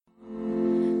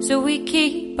So we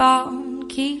keep on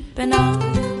keeping on.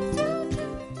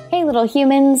 Hey, little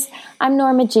humans. I'm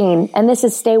Norma Jean, and this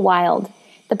is Stay Wild,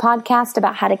 the podcast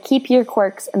about how to keep your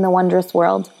quirks in the wondrous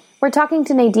world. We're talking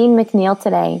to Nadine McNeil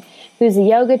today, who's a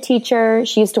yoga teacher.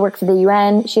 She used to work for the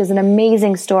UN. She has an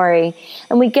amazing story.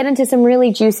 And we get into some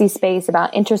really juicy space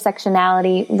about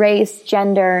intersectionality, race,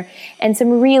 gender, and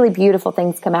some really beautiful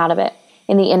things come out of it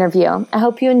in the interview. I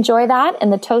hope you enjoy that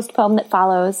and the toast poem that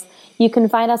follows. You can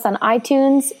find us on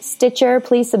iTunes, Stitcher.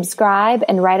 Please subscribe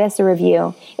and write us a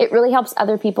review. It really helps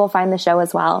other people find the show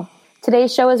as well.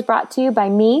 Today's show is brought to you by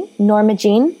me, Norma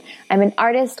Jean. I'm an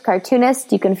artist,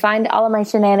 cartoonist. You can find all of my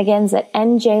shenanigans at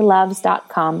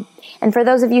njloves.com. And for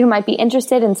those of you who might be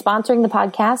interested in sponsoring the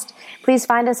podcast, please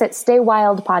find us at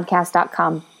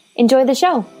staywildpodcast.com. Enjoy the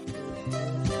show.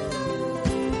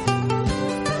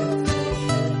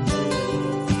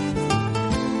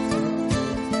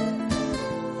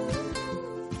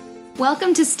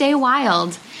 Welcome to Stay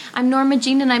Wild. I'm Norma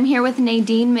Jean, and I'm here with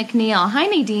Nadine McNeil. Hi,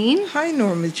 Nadine. Hi,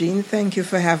 Norma Jean. Thank you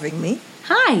for having me.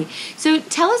 Hi. So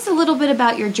tell us a little bit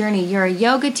about your journey. You're a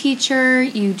yoga teacher.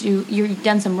 You've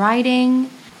done some writing.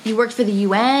 You worked for the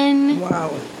UN.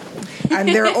 Wow. And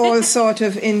they're all sort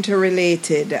of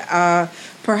interrelated.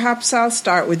 Perhaps I'll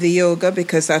start with the yoga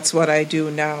because that's what I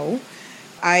do now.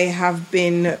 I have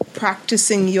been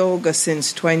practicing yoga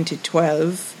since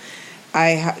 2012.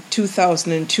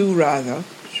 2002 rather,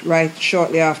 right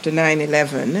shortly after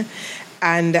 9/11,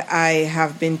 and I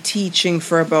have been teaching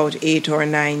for about 8 or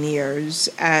 9 years.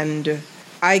 And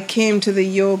I came to the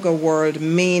yoga world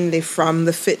mainly from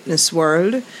the fitness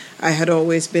world. I had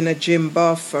always been a gym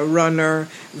buff, a runner,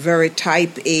 very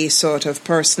type A sort of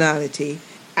personality.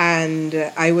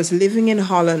 And I was living in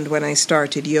Holland when I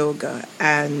started yoga,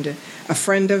 and a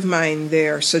friend of mine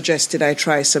there suggested I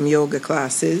try some yoga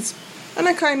classes. And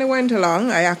I kind of went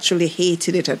along. I actually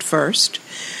hated it at first.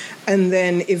 And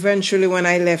then eventually when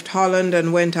I left Holland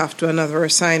and went off to another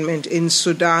assignment in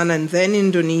Sudan and then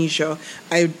Indonesia,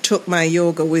 I took my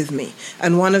yoga with me.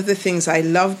 And one of the things I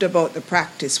loved about the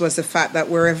practice was the fact that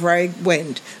wherever I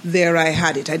went, there I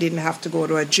had it. I didn't have to go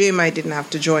to a gym. I didn't have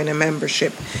to join a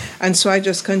membership. And so I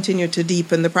just continued to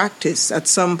deepen the practice. At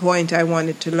some point, I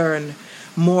wanted to learn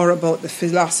more about the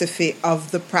philosophy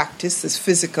of the practice, this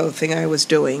physical thing I was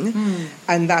doing.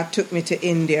 And that took me to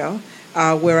India,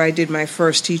 where I did my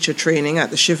first teacher training at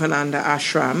the Shivananda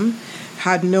Ashram.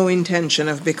 Had no intention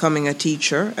of becoming a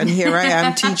teacher, and here I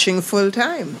am teaching full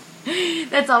time.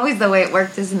 That's always the way it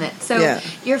works, isn't it? So yeah.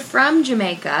 You're from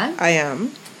Jamaica. I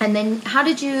am. And then how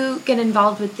did you get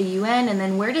involved with the UN, and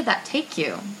then where did that take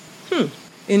you?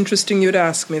 Interesting you'd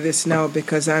ask me this now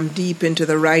because I'm deep into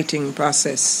the writing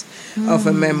process of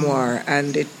a memoir,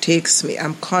 and it takes me,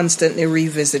 I'm constantly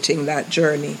revisiting that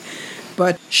journey.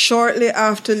 But shortly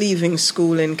after leaving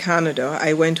school in Canada,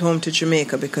 I went home to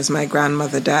Jamaica because my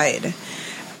grandmother died.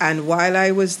 And while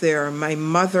I was there, my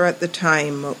mother at the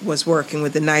time was working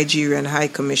with the Nigerian High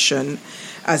Commission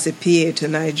as a PA to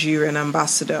Nigerian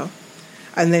ambassador.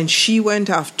 And then she went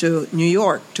off to New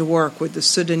York to work with the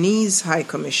Sudanese High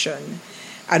Commission.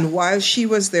 And while she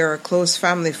was there, a close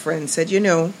family friend said,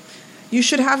 you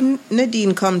should have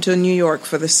Nadine come to New York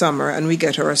for the summer, and we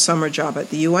get her a summer job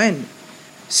at the UN.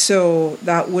 So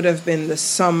that would have been the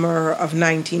summer of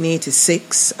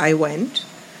 1986. I went,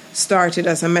 started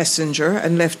as a messenger,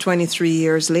 and left 23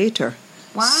 years later.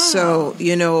 Wow. So,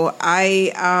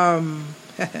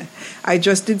 I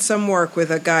just did some work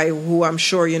with a guy who I'm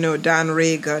sure you know, Dan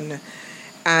Reagan,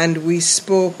 and we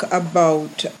spoke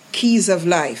about keys of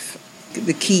life,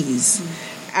 the keys.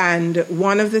 And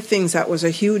one of the things that was a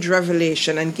huge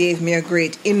revelation and gave me a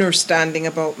great inner standing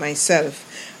about myself,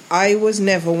 I was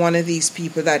never one of these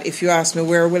people that if you ask me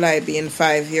where will I be in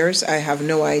 5 years, I have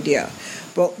no idea.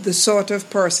 But the sort of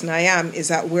person I am is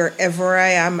that wherever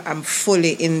I am, I'm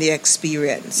fully in the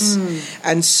experience.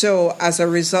 And so as a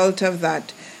result of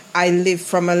that, I live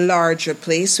from a larger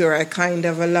place where I kind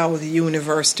of allow the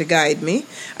universe to guide me.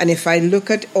 And if I look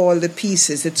at all the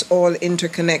pieces, it's all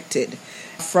interconnected.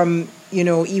 From,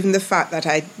 even the fact that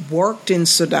I worked in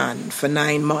Sudan for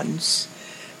 9 months,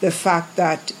 the fact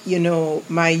that,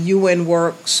 my UN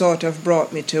work sort of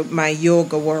brought me to my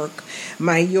yoga work.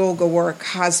 My yoga work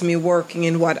has me working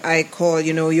in what I call,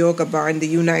 Yoga Barn, the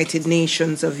United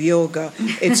Nations of Yoga.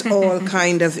 It's all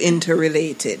kind of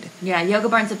interrelated. Yeah, Yoga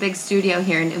Barn's a big studio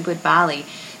here in Ubud, Bali.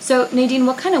 So, Nadine,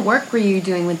 what kind of work were you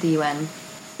doing with the UN?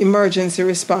 Emergency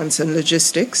response and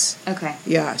logistics. Okay.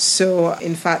 Yeah, so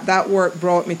in fact that work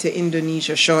brought me to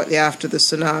Indonesia shortly after the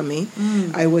tsunami.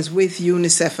 I was with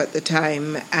UNICEF at the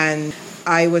time, and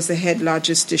I was the head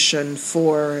logistician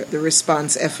for the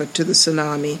response effort to the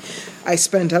tsunami. I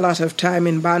spent a lot of time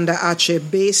in Banda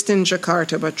Aceh, based in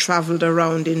Jakarta, but traveled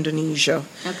around Indonesia.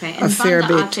 Okay, a and fair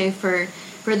Banda bit. Aceh,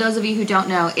 for those of you who don't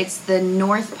know, it's the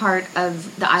north part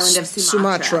of the island of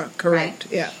Sumatra. Sumatra, correct,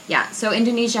 right? yeah. Yeah, so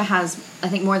Indonesia has, I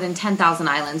think, more than 10,000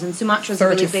 islands, and Sumatra's a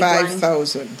really big one.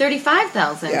 35,000.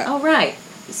 35,000? Yeah. Oh, right.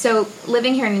 So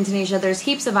living here in Indonesia, there's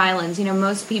heaps of islands. You know,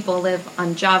 most people live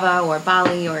on Java or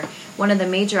Bali or one of the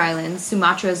major islands.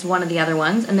 Sumatra is one of the other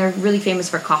ones, and they're really famous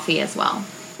for coffee as well.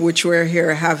 Which we're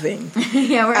here having.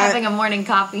 Yeah, we're having a morning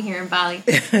coffee here in Bali.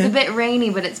 It's a bit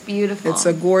rainy, but it's beautiful. It's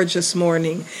a gorgeous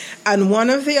morning. And one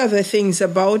of the other things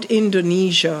about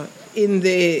Indonesia, in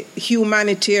the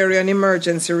humanitarian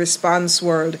emergency response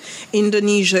world,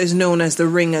 Indonesia is known as the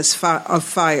ring of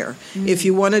fire. If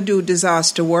you want to do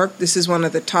disaster work, this is one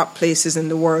of the top places in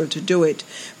the world to do it,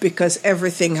 because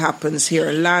everything happens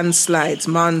here. Landslides,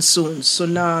 monsoons,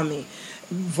 tsunami,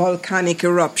 volcanic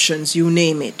eruptions, you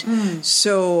name it.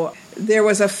 So there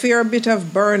was a fair bit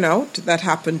of burnout that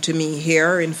happened to me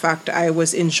here. In fact, I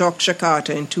was in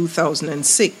Yogyakarta in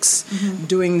 2006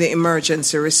 doing the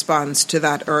emergency response to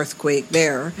that earthquake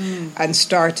there, and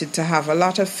started to have a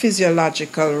lot of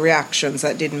physiological reactions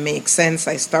that didn't make sense.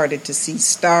 I started to see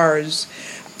stars,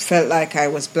 felt like I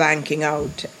was blanking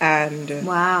out. And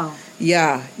wow.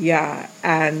 Yeah.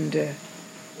 And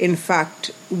in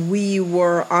fact, we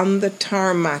were on the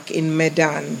tarmac in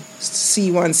Medan,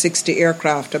 C-160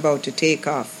 aircraft about to take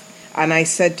off. And I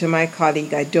said to my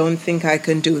colleague, I don't think I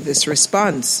can do this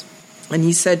response. And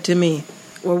he said to me,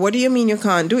 well, what do you mean you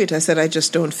can't do it? I said, I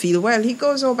just don't feel well. He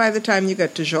goes, oh, by the time you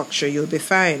get to Yorkshire, you'll be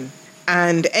fine.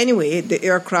 And anyway, the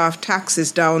aircraft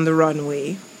taxis down the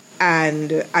runway.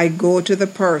 And I go to the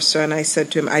purser and I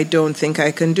said to him, I don't think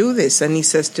I can do this. And he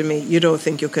says to me, you don't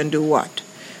think you can do what?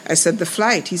 I said, the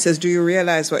flight. He says, do you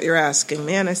realize what you're asking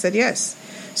me? And I said, yes.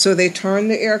 So they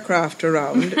turned the aircraft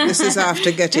around. This is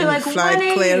after getting like,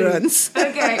 flight clearance.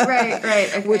 Okay, right.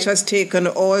 Okay. Which has taken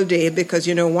all day because,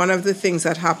 you know, one of the things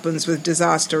that happens with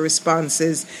disaster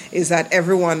responses is that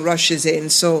everyone rushes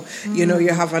in. So, you know,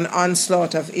 you have an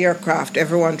onslaught of aircraft,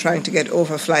 everyone trying to get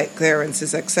overflight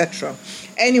clearances, etc.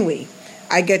 Anyway,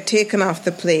 I get taken off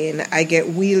the plane. I get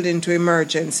wheeled into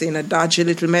emergency in a dodgy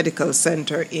little medical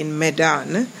center in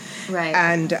Medan. Right.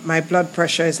 And my blood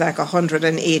pressure is like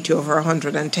 180 over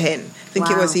 110. I think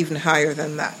it was even higher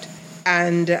than that.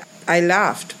 And I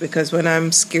laughed because when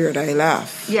I'm scared, I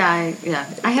laugh. Yeah.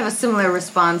 I have a similar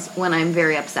response when I'm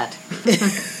very upset.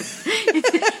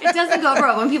 It doesn't go over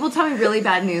well. When people tell me really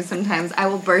bad news, sometimes I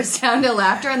will burst down to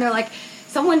laughter, and they're like,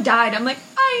 someone died. I'm like,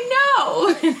 I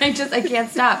know. And I can't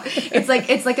stop. It's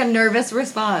like a nervous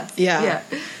response. Yeah.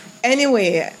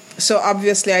 Anyway, so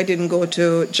obviously I didn't go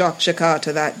to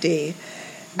Yogyakarta that day.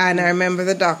 And I remember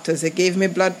the doctors, they gave me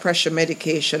blood pressure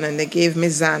medication and they gave me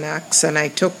Xanax, and I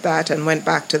took that and went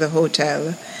back to the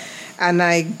hotel. And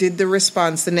I did the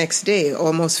response the next day,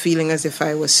 almost feeling as if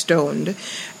I was stoned.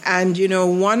 And, you know,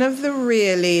 one of the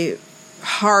really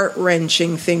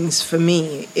heart-wrenching things for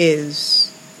me is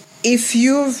if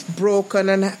you've broken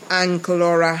an ankle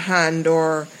or a hand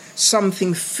or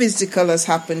something physical has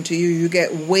happened to you, you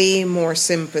get way more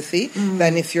sympathy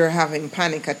than if you're having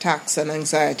panic attacks and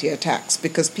anxiety attacks,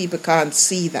 because people can't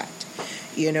see that,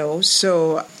 you know.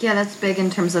 So yeah, that's big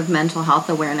in terms of mental health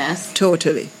awareness.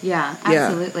 Totally. Yeah,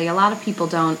 absolutely. A lot of people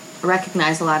don't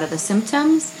recognize a lot of the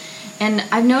symptoms. And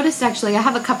I've noticed, actually, I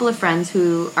have a couple of friends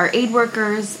who are aid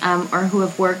workers or who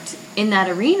have worked in that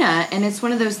arena, and it's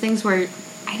one of those things where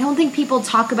I don't think people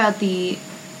talk about the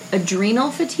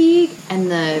adrenal fatigue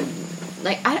and the,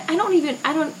 like, I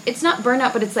don't, it's not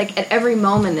burnout, but it's like at every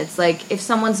moment, it's like if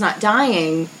someone's not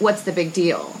dying, what's the big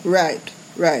deal? Right.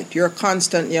 You're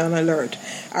constantly on alert.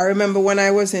 I remember when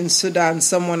I was in Sudan,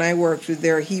 someone I worked with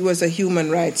there, he was a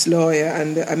human rights lawyer,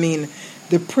 and I mean,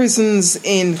 the prisons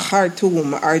in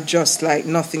Khartoum are just like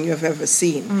nothing you've ever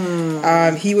seen.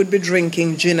 He would be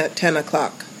drinking gin at 10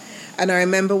 o'clock. And I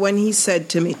remember when he said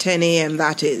to me, 10 a.m.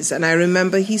 that is, and I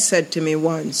remember he said to me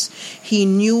once, he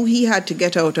knew he had to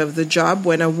get out of the job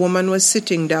when a woman was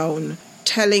sitting down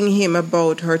telling him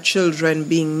about her children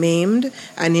being maimed,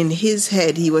 and in his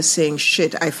head he was saying,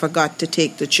 shit, I forgot to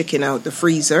take the chicken out the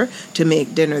freezer to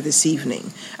make dinner this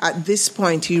evening. At this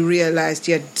point he realized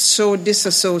he had so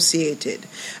disassociated.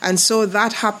 And so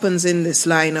that happens in this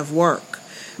line of work.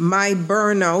 My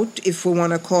burnout, if we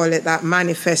want to call it that,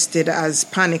 manifested as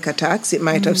panic attacks. It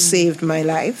might have saved my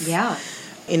life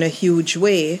in a huge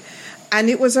way. And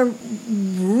it was a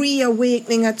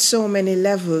reawakening at so many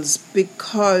levels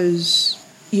because,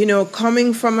 you know,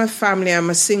 coming from a family, I'm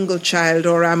a single child,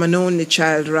 or I'm an only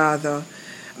child rather.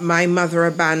 my mother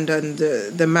abandoned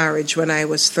the marriage when I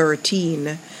was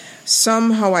 13,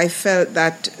 somehow I felt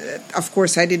that, of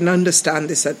course, I didn't understand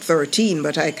this at 13,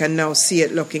 but I can now see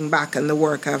it looking back on the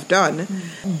work I've done.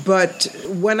 But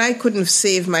when I couldn't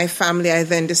save my family, I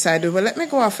then decided, well, let me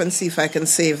go off and see if I can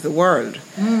save the world,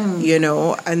 you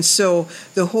know. And so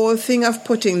the whole thing of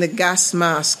putting the gas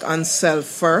mask on self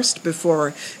first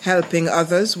before helping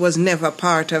others was never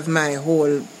part of my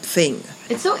whole thing.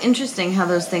 It's so interesting how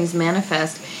those things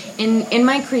manifest. In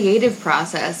my creative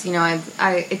process, you know,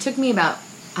 it took me about,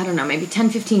 I don't know, maybe 10,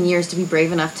 15 years to be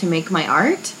brave enough to make my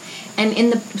art.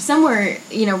 And somewhere,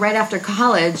 you know, right after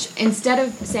college, instead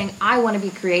of saying, I want to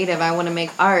be creative, I want to make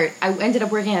art, I ended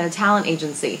up working at a talent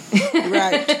agency.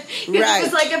 Right. It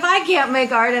was like, if I can't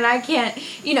make art and I can't,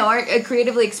 you know,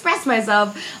 creatively express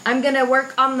myself, I'm going to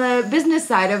work on the business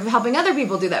side of helping other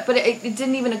people do that. But it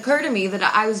didn't even occur to me that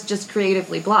I was just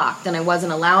creatively blocked and I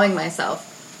wasn't allowing myself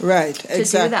right, to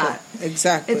exactly. do that.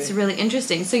 Exactly. It's really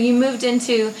interesting. So you moved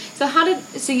into,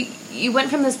 you went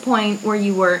from this point where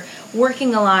you were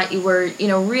working a lot, you were, you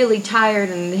know, really tired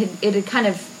and it had kind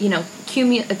of, you know,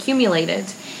 accumulated.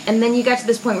 And then you got to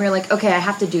this point where you're like, okay, I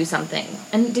have to do something.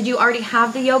 And did you already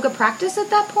have the yoga practice at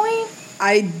that point?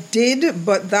 I did,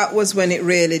 but that was when it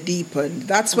really deepened.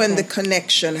 That's when the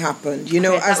connection happened. You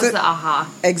know, that was the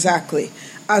aha. Exactly.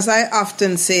 As I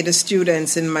often say to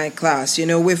students in my class, you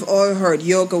know, we've all heard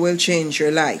yoga will change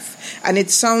your life. And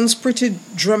it sounds pretty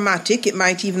dramatic. It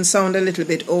might even sound a little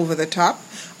bit over the top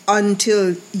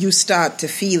until you start to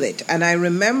feel it. And I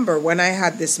remember when I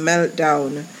had this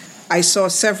meltdown, I saw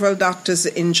several doctors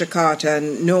in Jakarta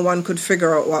and no one could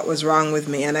figure out what was wrong with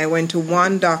me. And I went to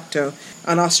one doctor,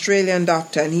 an Australian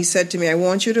doctor, and he said to me, I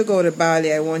want you to go to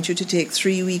Bali. I want you to take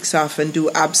 3 weeks off and do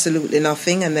absolutely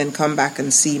nothing and then come back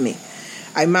and see me.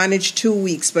 I managed 2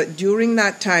 weeks, but during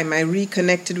that time I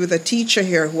reconnected with a teacher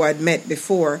here who I'd met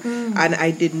before, and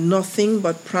I did nothing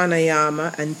but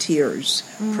pranayama and tears.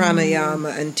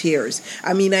 Pranayama and tears.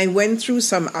 I mean, I went through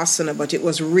some asana, but it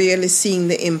was really seeing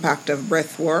the impact of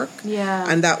breath work. Yeah.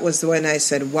 And that was when I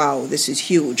said, wow, this is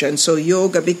huge. And so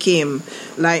yoga became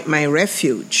like my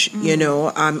refuge, you know.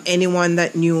 Anyone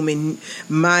that knew me,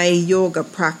 my yoga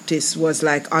practice was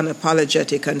like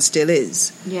unapologetic and still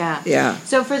is. Yeah. Yeah.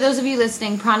 So for those of you listening,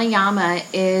 pranayama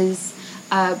is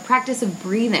a practice of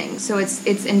breathing. So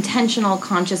it's intentional,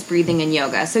 conscious breathing in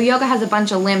yoga. So yoga has a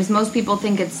bunch of limbs. Most people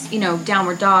think it's, you know,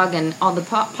 downward dog and all the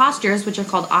postures, which are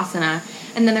called asana.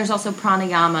 And then there's also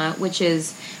pranayama, which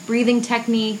is breathing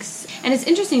techniques. And it's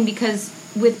interesting because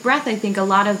with breath, I think a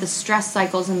lot of the stress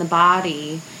cycles in the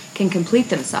body can complete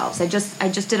themselves. I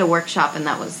just did a workshop and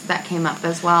that came up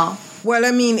as well. Well,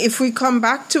 I mean, if we come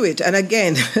back to it, and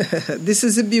again, this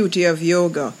is the beauty of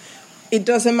yoga. It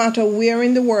doesn't matter where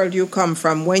in the world you come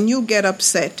from. When you get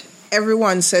upset,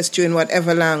 everyone says to you in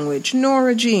whatever language,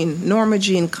 Norma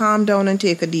Jean, calm down and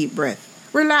take a deep breath.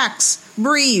 Relax,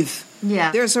 breathe.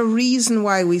 Yeah. There's a reason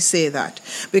why we say that.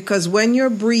 Because when you're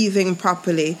breathing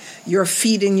properly, you're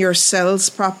feeding your cells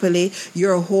properly,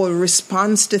 your whole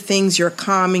response to things, you're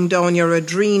calming down your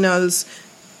adrenals.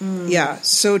 Yeah.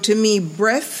 So to me,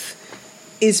 breath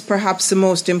is perhaps the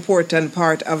most important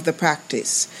part of the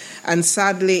practice. And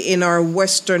sadly, in our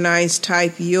westernized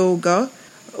type yoga,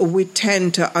 we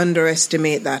tend to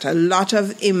underestimate that. A lot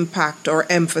of impact or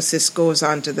emphasis goes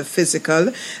on to the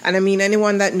physical. And I mean,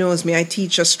 anyone that knows me, I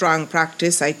teach a strong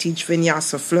practice. I teach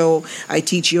vinyasa flow. I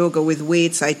teach yoga with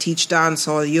weights. I teach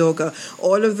dancehall yoga.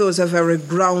 All of those are very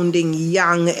grounding,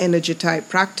 yang energy type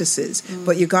practices.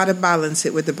 But you got to balance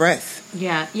it with the breath.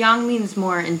 Yeah. Yang means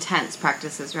more intense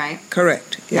practices, right?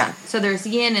 Correct. Yeah. So there's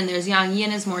yin and there's yang.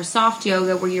 Yin is more soft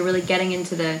yoga where you're really getting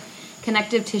into the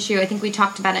connective tissue. I think we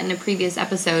talked about it in a previous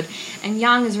episode. And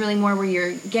yang is really more where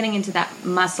you're getting into that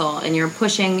muscle and you're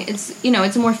pushing. It's, you know,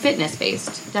 it's more fitness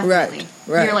based, definitely.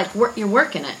 Right. You're like, you're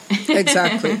working it.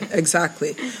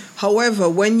 Exactly. However,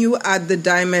 when you add the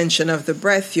dimension of the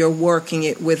breath, you're working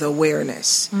it with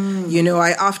awareness. You know,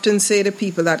 I often say to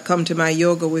people that come to my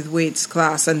yoga with weights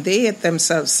class, and they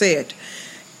themselves say it,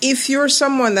 if you're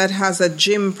someone that has a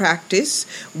gym practice,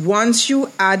 once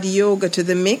you add yoga to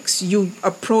the mix, you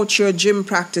approach your gym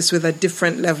practice with a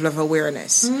different level of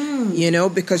awareness, you know,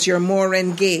 because you're more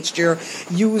engaged. You're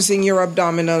using your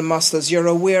abdominal muscles. You're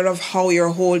aware of how you're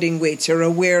holding weights. You're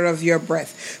aware of your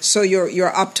breath. So you're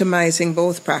optimizing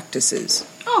both practices.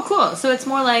 Oh, cool. So it's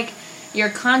more like you're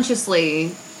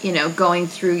consciously, you know, going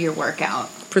through your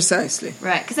workout. Precisely.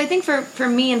 Right. Because I think for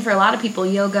me and for a lot of people,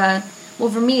 yoga... Well,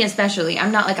 for me especially,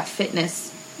 I'm not like a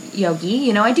fitness yogi.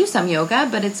 You know, I do some yoga,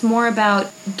 but it's more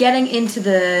about getting into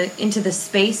the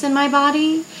space in my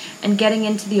body and getting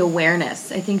into the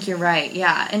awareness. I think you're right.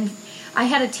 Yeah. And I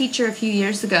had a teacher a few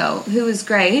years ago who was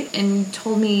great and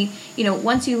told me,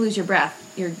 once you lose your breath,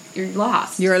 you're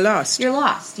lost. You're lost. You're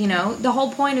lost. The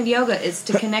whole point of yoga is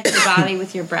to connect your body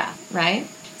with your breath, right?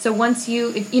 So once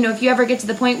if you ever get to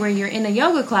the point where you're in a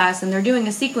yoga class and they're doing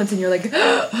a sequence and you're like,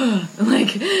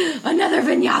 like another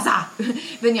vinyasa.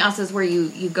 Vinyasa is where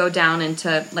you go down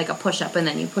into like a push-up and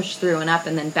then you push through and up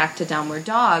and then back to downward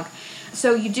dog.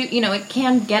 So you do, it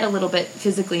can get a little bit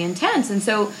physically intense. And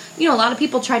so, a lot of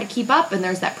people try to keep up and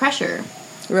there's that pressure.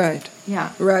 Right.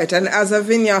 Yeah. Right. And as a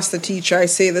vinyasa teacher, I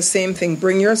say the same thing.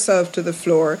 Bring yourself to the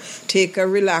floor. Take a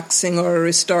relaxing or a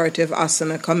restorative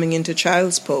asana coming into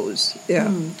child's pose. Yeah.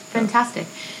 Fantastic.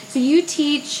 So you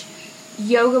teach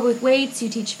yoga with weights. You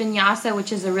teach vinyasa,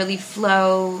 which is a really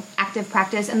flow, active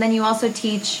practice. And then you also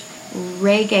teach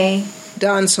reggae.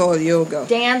 Dance hall yoga.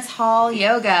 Dance hall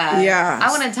yoga. Yeah. I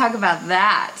want to talk about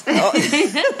that.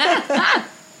 Oh.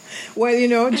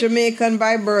 Well, Jamaican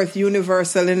by birth,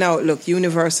 universal in outlook,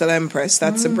 Universal Empress.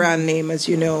 That's a brand name, as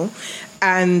you know.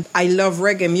 And I love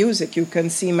reggae music. You can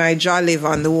see my Jolliv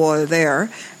on the wall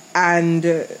there. And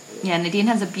Nadine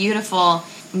has a beautiful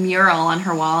mural on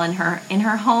her wall in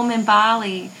her home in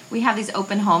Bali. We have these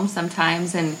open homes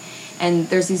sometimes, and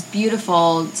there's these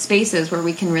beautiful spaces where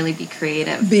we can really be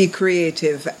creative. Be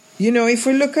creative. If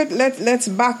we look at, let's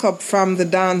back up from the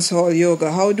dancehall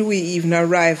yoga. How do we even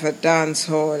arrive at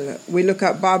dancehall? We look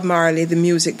at Bob Marley, the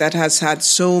music that has had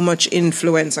so much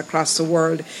influence across the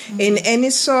world in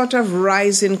any sort of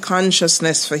rising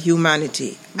consciousness for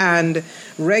humanity. And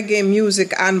reggae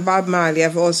music and Bob Marley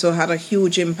have also had a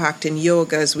huge impact in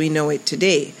yoga as we know it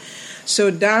today.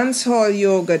 So dancehall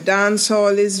yoga,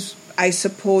 dancehall is, I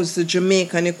suppose, the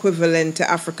Jamaican equivalent to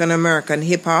African American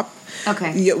hip hop.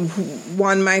 Okay.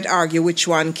 One might argue which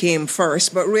one came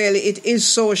first, but really it is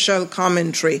social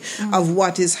commentary of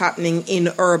what is happening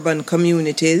in urban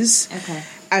communities. Okay.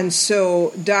 And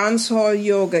so dancehall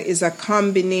yoga is a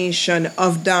combination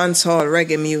of dancehall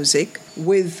reggae music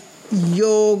with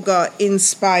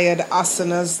yoga-inspired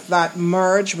asanas that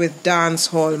merge with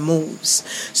dancehall moves.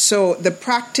 So the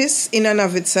practice in and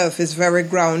of itself is very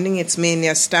grounding. It's mainly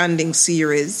a standing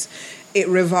series. It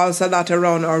revolves a lot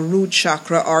around our root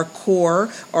chakra, our core,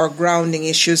 our grounding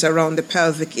issues around the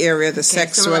pelvic area, the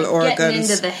sexual organs. Getting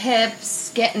into the hips,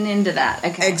 getting into that.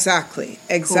 Okay. Exactly.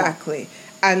 Cool.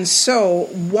 And so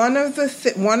one of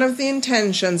the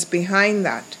intentions behind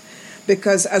that,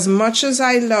 because as much as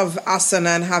I love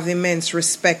asana and have immense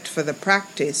respect for the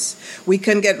practice, we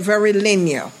can get very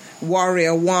linear.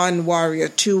 Warrior 1, Warrior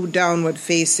 2, downward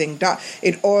facing.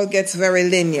 It all gets very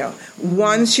linear.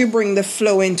 Once you bring the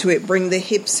flow into it, bring the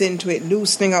hips into it,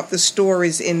 loosening up the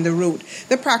stories in the root,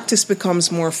 the practice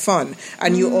becomes more fun.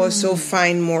 And you also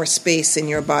find more space in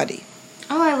your body.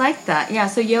 Oh, I like that. Yeah,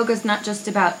 so yoga's not just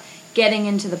about getting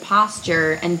into the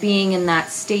posture and being in that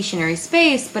stationary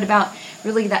space, but about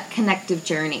really that connective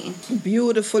journey.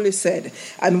 Beautifully said.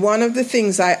 And one of the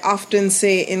things I often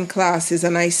say in classes,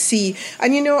 and I see,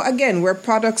 and again, we're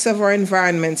products of our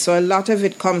environment, so a lot of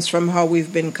it comes from how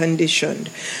we've been conditioned.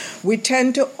 We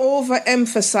tend to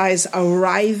overemphasize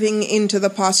arriving into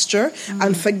the posture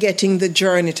and forgetting the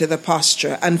journey to the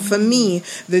posture. And for me,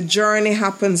 the journey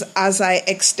happens as I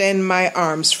extend my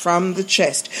arms from the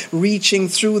chest, reaching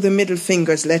through the middle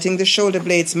fingers, letting the shoulder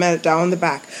blades melt down the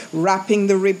back, wrapping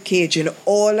the rib cage in.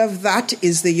 All of that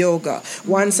is the yoga.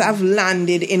 Once I've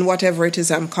landed in whatever it is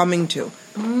I'm coming to.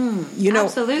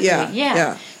 Absolutely.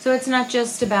 Yeah. So it's not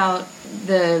just about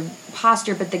the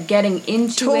posture, but the getting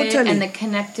into it and the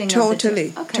connecting. Totally.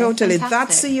 Fantastic.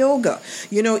 That's the yoga.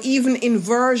 Even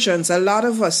inversions, a lot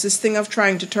of us, this thing of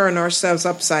trying to turn ourselves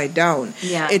upside down.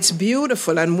 Yeah. It's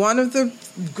beautiful. And one of the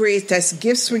greatest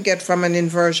gifts we get from an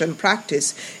inversion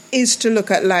practice is to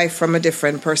look at life from a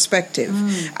different perspective.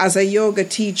 As a yoga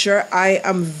teacher, I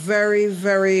am very,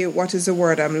 very, what is the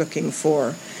word I'm looking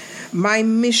for? My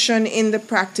mission in the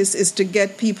practice is to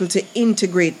get people to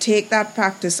integrate, take that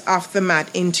practice off the mat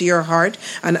into your heart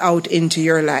and out into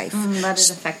your life. Let it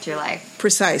affect your life.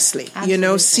 Precisely.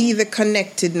 Absolutely. See the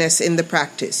connectedness in the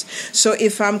practice. So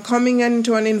if I'm coming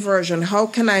into an inversion, how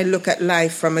can I look at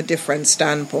life from a different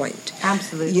standpoint?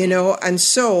 Absolutely. And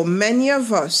so many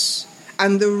of us,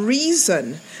 and the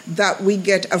reason that we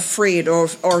get afraid or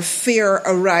fear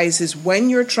arises when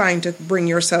you're trying to bring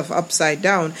yourself upside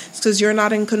down, it's because you're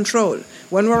not in control.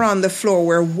 When we're on the floor,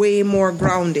 we're way more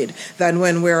grounded than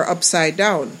when we're upside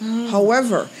down.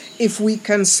 However, if we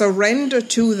can surrender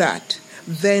to that,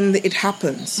 then it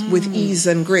happens with ease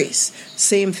and grace.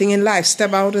 Same thing in life.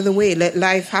 Step out of the way. Let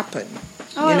life happen.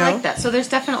 Oh, I like that. So there's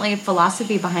definitely a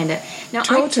philosophy behind it. Now,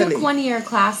 Totally. I took one of your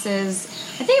classes,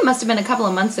 I think it must have been a couple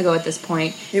of months ago at this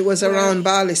point. It was around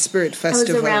Bali Spirit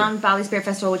Festival. It was around Bali Spirit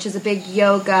Festival, which is a big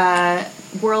yoga,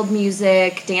 world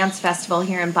music, dance festival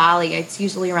here in Bali. It's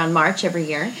usually around March every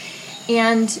year.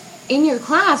 And in your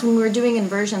class, when we were doing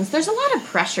inversions, there's a lot of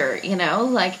pressure,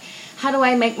 like, how do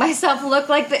I make myself look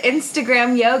like the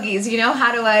Instagram yogis?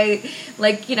 How do I,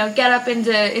 get up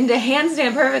into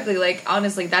handstand perfectly? Like,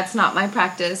 honestly, that's not my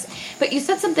practice. But you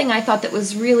said something I thought that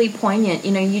was really poignant.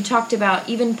 You talked about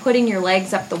even putting your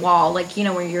legs up the wall, like,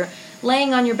 where you're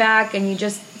laying on your back and you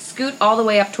just scoot all the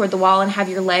way up toward the wall and have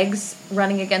your legs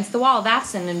running against the wall.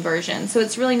 That's an inversion. So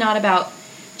it's really not about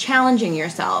challenging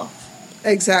yourself.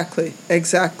 Exactly.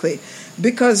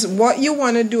 Because what you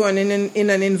want to do in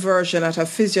an inversion at a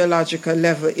physiological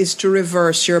level is to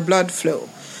reverse your blood flow,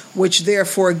 which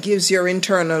therefore gives your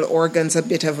internal organs a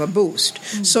bit of a boost.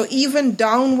 Mm. So even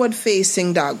downward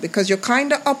facing dog, because you're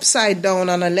kind of upside down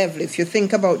on a level, if you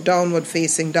think about downward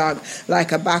facing dog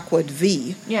like a backward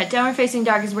V. Yeah, downward facing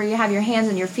dog is where you have your hands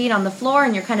and your feet on the floor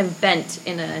and you're kind of bent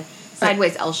in a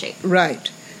sideways L shape. Right.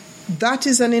 That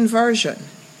is an inversion.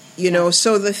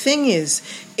 So the thing is,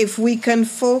 if we can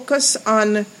focus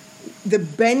on the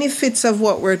benefits of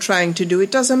what we're trying to do, it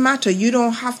doesn't matter. You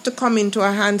don't have to come into a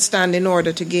handstand in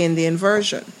order to gain the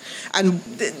inversion. And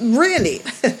really,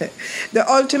 the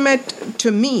ultimate, to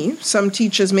me, some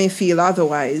teachers may feel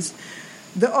otherwise,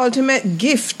 the ultimate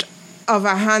gift of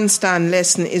a handstand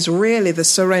lesson is really the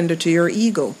surrender to your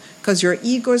ego. Because your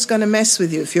ego is going to mess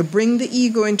with you. If you bring the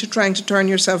ego into trying to turn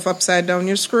yourself upside down,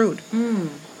 you're screwed. Mm.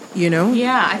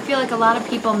 Yeah, I feel like a lot of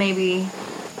people maybe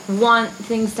want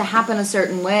things to happen a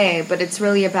certain way, but it's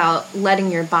really about letting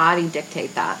your body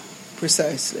dictate that.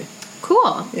 Precisely.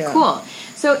 Cool. Yeah. Cool.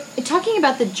 So talking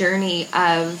about the journey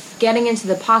of getting into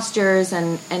the postures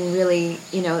and really,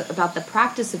 about the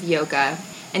practice of yoga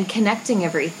and connecting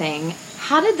everything,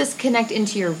 how did this connect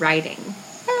into your writing?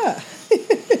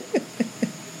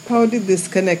 How did this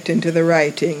connect into the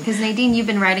writing? Because Nadine, you've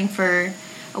been writing for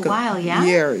a while, yeah?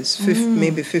 Years,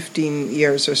 maybe 15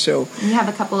 years or so. And you have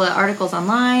a couple of articles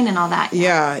online and all that.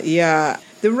 Yeah.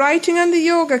 The writing and the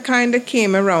yoga kind of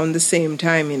came around the same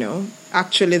time,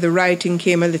 Actually, the writing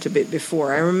came a little bit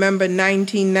before. I remember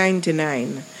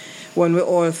 1999 when we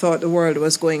all thought the world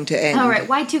was going to end. All right,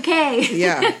 Y2K.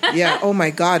 Yeah. Oh,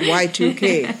 my God,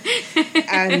 Y2K.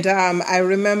 And I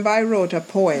remember I wrote a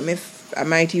poem, if I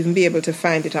might even be able to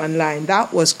find it online,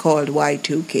 that was called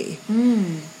Y2K.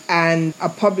 Mm. And a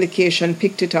publication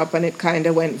picked it up and it kind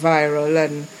of went viral.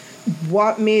 And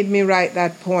what made me write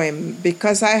that poem,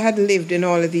 because I had lived in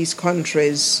all of these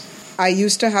countries, I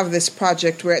used to have this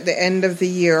project where at the end of the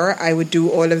year I would do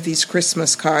all of these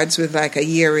Christmas cards with like a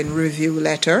year in review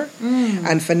letter. Mm.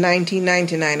 And for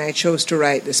 1999 I chose to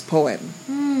write this poem.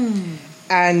 Mm.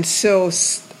 And so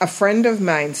a friend of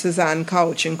mine, Suzanne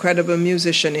Couch, incredible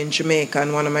musician in Jamaica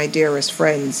and one of my dearest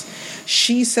friends,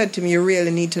 she said to me, you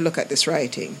really need to look at this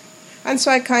writing. And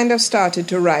so I kind of started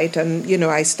to write, and,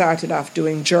 I started off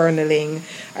doing journaling.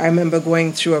 I remember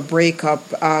going through a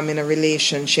breakup in a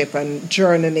relationship, and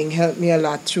journaling helped me a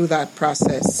lot through that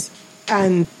process.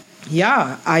 And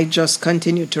I just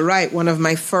continued to write. One of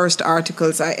my first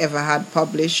articles I ever had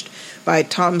published by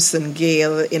Thomson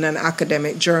Gale in an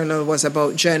academic journal was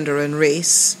about gender and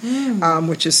race,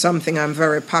 which is something I'm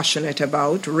very passionate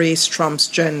about. Race trumps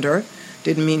gender.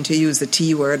 Didn't mean to use the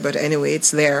T word, but anyway,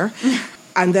 it's there.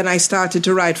 And then I started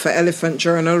to write for Elephant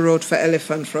Journal, wrote for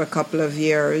Elephant for a couple of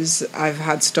years. I've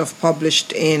had stuff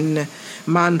published in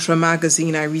Mantra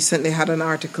magazine. I recently had an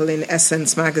article in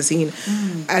Essence magazine.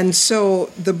 Mm. And so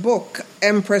the book,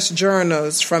 Empress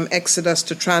Journals from Exodus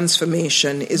to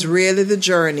Transformation, is really the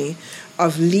journey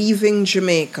of leaving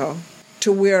Jamaica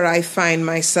to where I find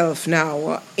myself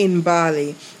now in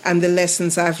Bali and the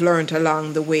lessons I've learned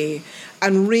along the way,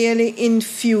 and really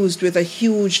infused with a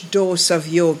huge dose of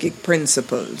yogic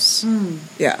principles. Mm.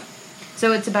 Yeah.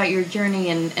 So it's about your journey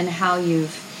and how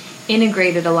you've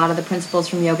integrated a lot of the principles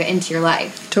from yoga into your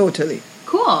life. Totally.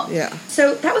 Cool. Yeah.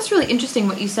 So that was really interesting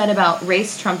what you said about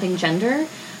race trumping gender.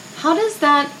 How does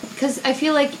that, because I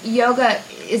feel like yoga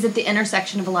is at the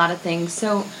intersection of a lot of things.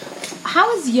 So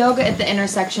how is yoga at the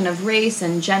intersection of race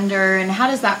and gender, and how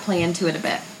does that play into it a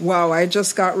bit? Wow, I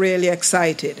just got really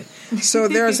excited. So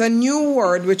there's a new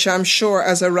word, which I'm sure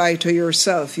as a writer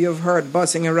yourself, you've heard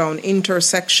buzzing around,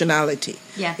 intersectionality.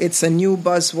 Yeah. It's a new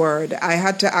buzzword. I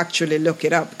had to actually look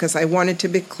it up because I wanted to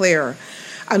be clear.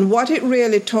 And what it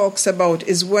really talks about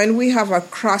is when we have a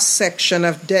cross-section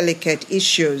of delicate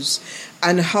issues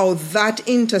and how that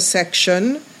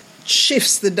intersection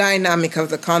shifts the dynamic of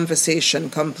the conversation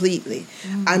completely.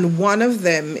 And one of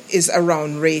them is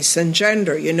around race and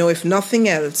gender. If nothing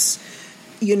else,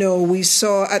 we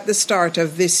saw at the start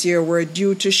of this year, where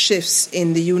due to shifts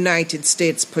in the United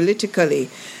States politically,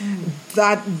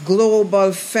 that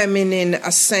global feminine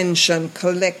ascension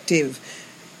collective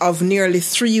of nearly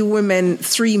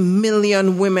 3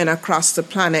 million women across the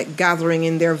planet gathering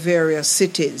in their various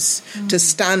cities to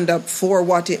stand up for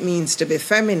what it means to be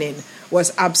feminine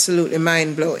was absolutely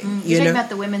mind-blowing. You're talking about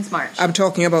the Women's March. I'm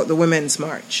talking about the Women's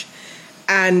March.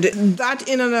 And that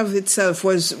in and of itself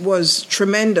was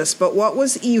tremendous. But what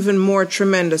was even more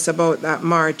tremendous about that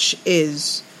march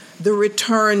is the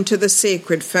return to the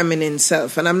sacred feminine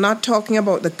self. And I'm not talking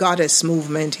about the goddess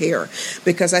movement here,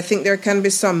 because I think there can be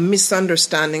some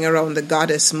misunderstanding around the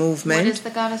goddess movement. What is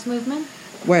the goddess movement?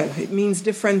 Well, it means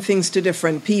different things to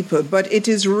different people, but it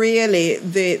is really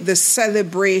the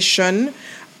celebration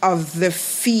of the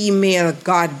female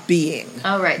God being.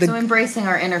 Oh, right. So embracing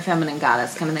our inner feminine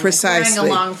goddess kind of thing. Precisely. Like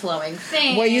wearing a long flowing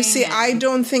thing. Well, you see, I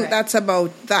don't think that's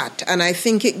about that. And I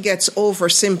think it gets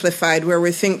oversimplified, where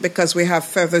we think because we have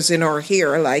feathers in our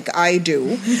hair, like I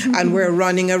do, and we're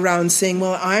running around saying,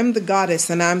 well, I'm the goddess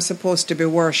and I'm supposed to be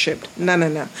worshipped.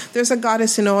 No. There's a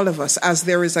goddess in all of us, as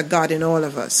there is a God in all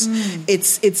of us.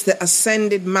 It's the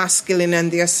ascended masculine and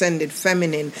the ascended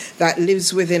feminine that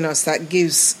lives within us, that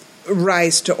gives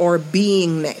rise to our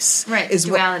beingness. Right, the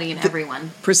duality in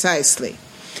everyone. Precisely.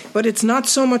 But it's not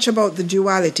so much about the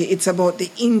duality, it's about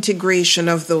the integration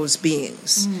of those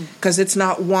beings, because it's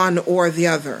not one or the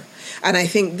other. And I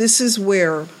think this is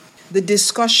where the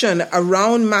discussion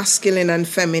around masculine and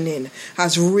feminine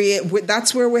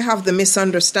that's where we have the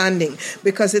misunderstanding,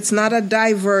 because it's not a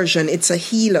diversion, it's a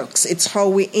helix. It's how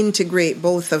we integrate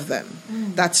both of them.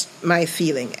 That's my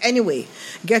feeling. Anyway,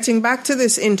 getting back to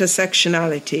this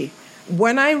intersectionality,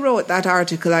 when I wrote that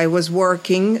article, I was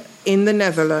working in the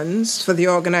Netherlands for the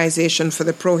Organization for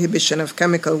the Prohibition of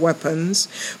Chemical Weapons,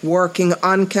 working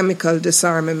on chemical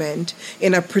disarmament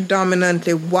in a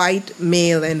predominantly white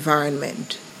male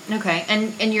environment. Okay,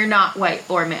 and you're not white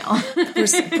or male.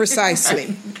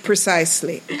 Precisely.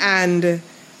 And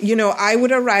I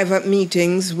would arrive at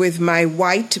meetings with my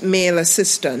white male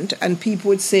assistant, and people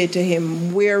would say to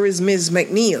him, where is Ms.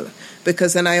 McNeil?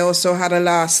 Because then I also had a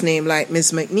last name like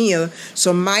Ms. McNeil,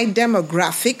 so my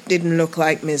demographic didn't look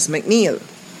like Ms. McNeil.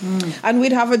 And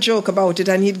we'd have a joke about it,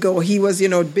 and he'd go, he was,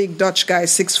 big Dutch guy,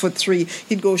 6'3".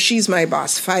 He'd go, she's my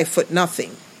boss, 5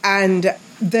 nothing. And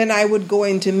then I would go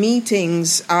into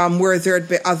meetings where there'd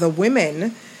be other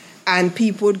women, and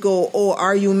people would go, oh,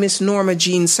 are you Miss Norma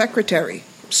Jean's secretary?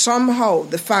 Somehow,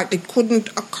 the fact it couldn't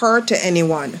occur to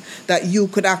anyone that you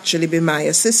could actually be my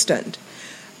assistant.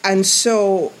 And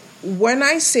so when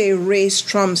I say race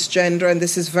trumps gender, and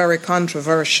this is very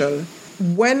controversial,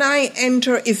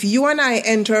 if you and I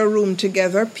enter a room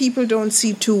together, people don't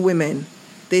see 2 women.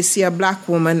 They see a black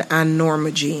woman and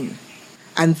Norma Jean.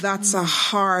 And that's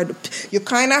you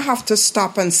kind of have to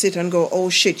stop and sit and go, oh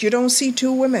shit, you don't see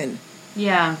 2 women.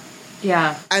 Yeah.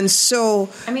 And so,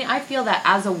 I feel that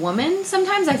as a woman,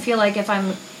 sometimes I feel like if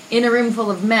I'm in a room full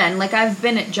of men, like I've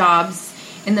been at jobs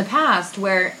in the past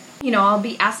where, I'll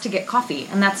be asked to get coffee,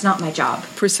 and that's not my job.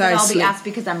 Precisely. But I'll be asked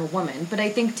because I'm a woman. But I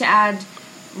think to add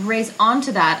race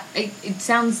onto that, it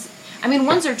sounds,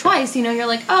 once or twice, you're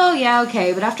like, oh yeah,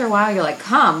 okay. But after a while, you're like,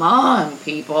 come on,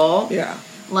 people. Yeah.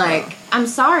 I'm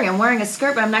sorry, I'm wearing a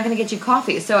skirt, but I'm not going to get you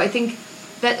coffee. So I think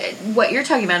that what you're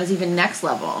talking about is even next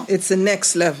level. It's the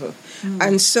next level.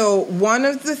 And so one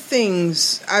of the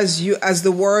things, as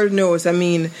the world knows,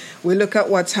 we look at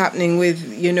what's happening with,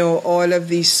 all of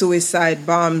these suicide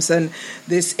bombs and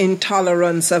this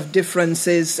intolerance of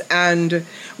differences. And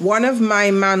one of my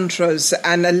mantras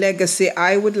and a legacy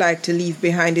I would like to leave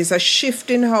behind is a shift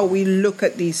in how we look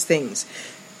at these things.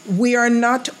 We are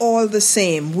not all the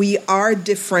same. We are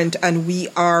different and we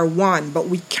are one. But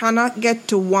we cannot get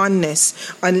to oneness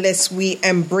unless we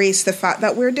embrace the fact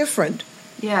that we're different.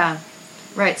 Yeah.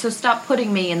 Right. So stop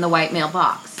putting me in the white male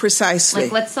box. Precisely.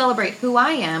 Let's celebrate who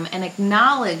I am and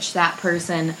acknowledge that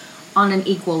person on an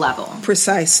equal level.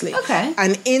 Precisely. Okay.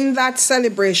 And in that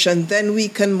celebration, then we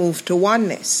can move to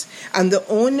oneness. And the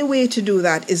only way to do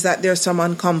that is that there's some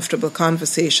uncomfortable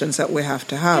conversations that we have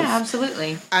to have. Yeah,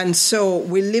 absolutely. And so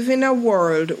we live in a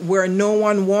world where no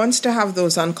one wants to have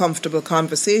those uncomfortable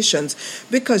conversations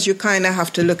because you kind of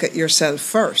have to look at yourself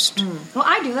first. Well,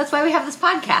 I do. That's why we have this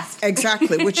podcast.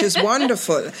 Exactly, which is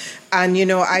wonderful. And,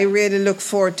 I really look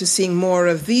forward to seeing more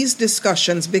of these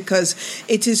discussions, because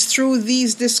it is through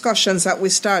these discussions discussions that we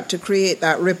start to create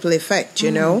that ripple effect,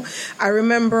 you know. I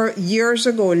remember years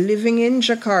ago living in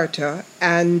Jakarta,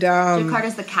 and Jakarta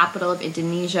is the capital of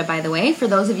Indonesia, by the way. For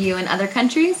those of you in other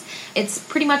countries, it's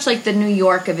pretty much like the New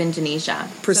York of Indonesia.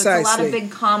 Precisely. So it's a lot of big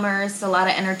commerce, a lot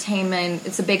of entertainment.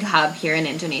 It's a big hub here in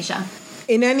Indonesia.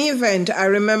 In any event, I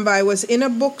remember I was in a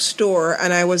bookstore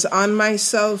and I was on my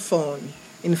cell phone.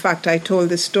 In fact, I told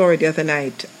this story the other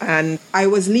night. And I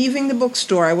was leaving the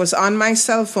bookstore. I was on my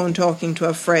cell phone talking to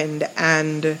a friend,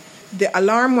 and the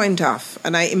alarm went off.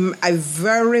 And I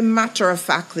very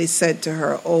matter-of-factly said to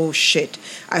her, "Oh, shit,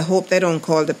 I hope they don't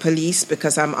call the police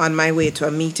because I'm on my way to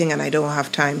a meeting and I don't have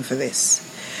time for this."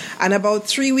 And about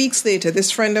 3 weeks later,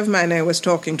 this friend of mine I was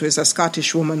talking to is a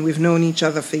Scottish woman. We've known each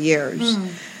other for years.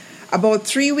 About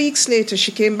 3 weeks later,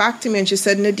 she came back to me and she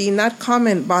said, "Nadine, that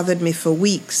comment bothered me for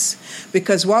weeks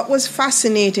because what was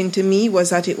fascinating to me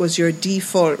was that it was your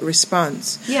default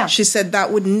response." Yeah. She said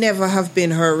that would never have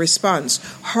been her response.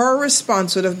 Her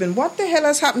response would have been, "What the hell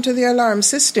has happened to the alarm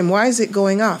system? Why is it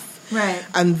going off?" Right.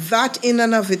 And that in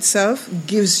and of itself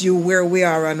gives you where we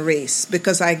are on race,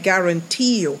 because I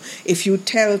guarantee you, if you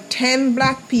tell 10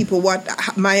 black people what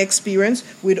my experience,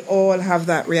 we'd all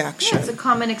have that reaction. Yeah, it's a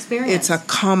common experience. It's a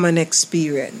common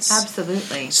experience.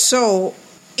 Absolutely. So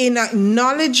in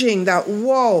acknowledging that,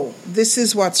 whoa, this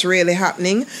is what's really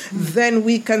happening, then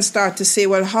we can start to say,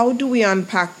 well, how do we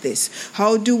unpack this?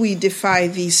 How do we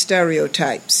defy these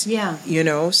stereotypes? Yeah. You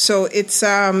know, so it's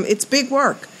big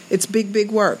work. It's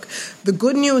big work. The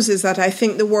good news is that I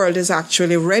think the world is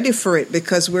actually ready for it,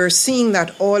 because we're seeing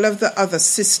that all of the other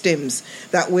systems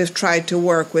that we've tried to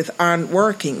work with aren't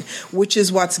working, which is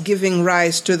what's giving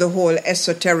rise to the whole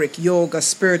esoteric yoga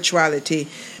spirituality.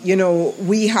 You know,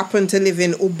 we happen to live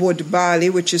in Ubud, Bali,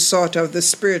 which is sort of the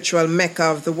spiritual mecca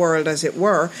of the world, as it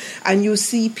were. And you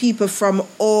see people from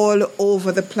all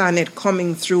over the planet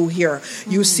coming through here.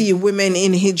 You see women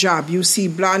in hijab. You see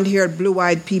blonde-haired,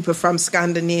 blue-eyed people from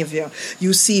Scandinavia.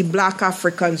 You see black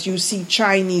Africans. You see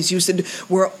Chinese.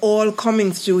 We're all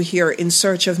coming through here in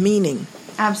search of meaning.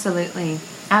 Absolutely.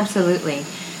 Absolutely.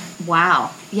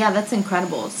 Wow. Yeah, that's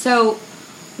incredible. So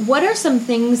what are some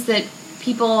things that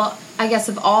people, I guess,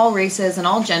 of all races and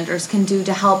all genders can do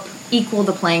to help equal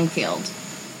the playing field?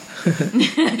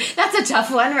 That's a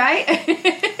tough one, right?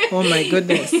 Oh my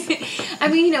goodness. I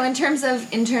mean, you know, in terms of,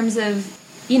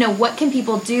 you know, what can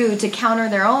people do to counter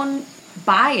their own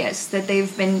bias that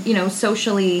they've been, you know,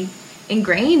 socially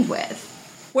ingrained with?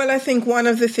 Well, I think one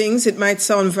of the things, it might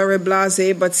sound very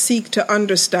blasé, but seek to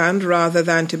understand rather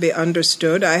than to be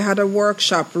understood. I had a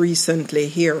workshop recently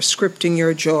here, Scripting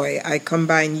Your Joy. I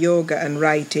combine yoga and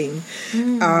writing.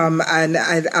 And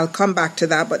I'll come back to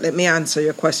that, but let me answer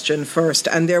your question first.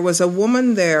 And there was a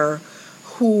woman there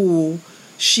who,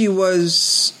 she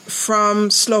was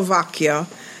from Slovakia.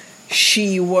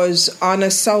 She was on a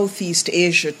Southeast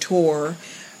Asia tour,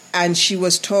 and she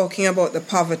was talking about the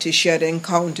poverty she had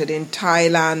encountered in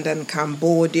Thailand and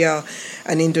Cambodia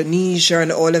and Indonesia,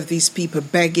 and all of these people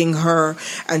begging her,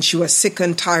 and she was sick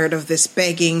and tired of this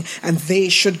begging, and they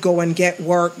should go and get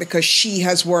work because she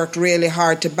has worked really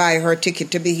hard to buy her ticket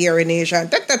to be here in Asia.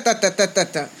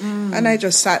 And I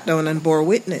just sat down and bore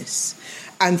witness.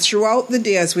 And throughout the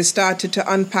day, as we started to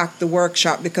unpack the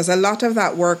workshop, because a lot of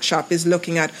that workshop is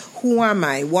looking at who am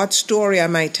I? What story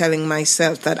am I telling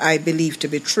myself that I believe to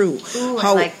be true? Ooh,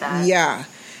 I like that. Yeah.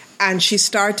 And she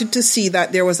started to see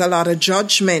that there was a lot of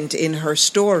judgment in her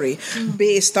story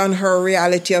based on her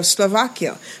reality of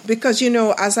Slovakia. Because, you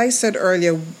know, as I said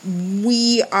earlier,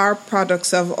 we are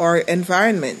products of our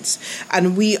environments.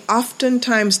 And we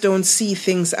oftentimes don't see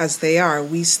things as they are.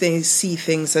 We see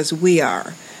things as we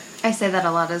are. I say that a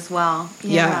lot as well.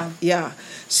 Yeah.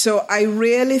 So I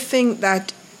really think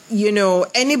that, you know,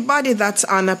 anybody that's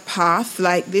on a path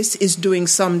like this is doing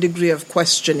some degree of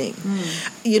questioning.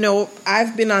 You know,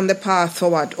 I've been on the path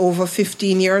for over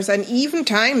 15 years, and even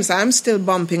times I'm still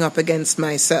bumping up against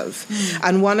myself.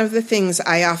 And one of the things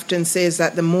I often say is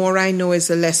that the more I know is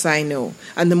the less I know.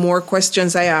 And the more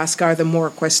questions I ask are the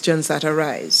more questions that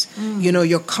arise. You know,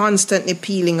 you're constantly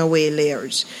peeling away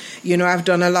layers. You know, I've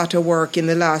done a lot of work in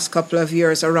the last couple of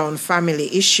years around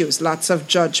family issues, lots of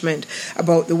judgment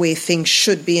about the way things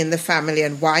should be in the family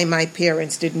and why my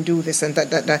parents didn't do this and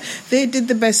that. They did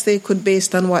the best they could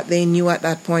based on what they knew at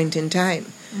that point in time.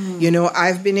 You know,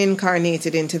 I've been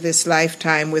incarnated into this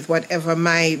lifetime with whatever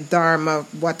my dharma,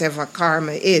 whatever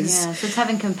karma is. Yeah, so it's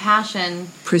having compassion.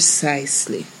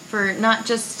 Precisely. For not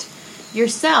just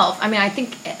yourself. I mean, I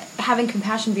think having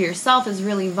compassion for yourself is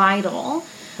really vital.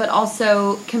 but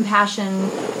also compassion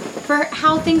for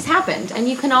how things happened. And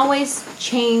you can always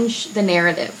change the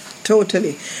narrative.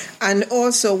 Totally. And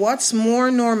also, what's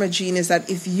more, Norma Jean, is that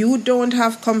if you don't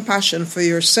have compassion for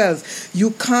yourself,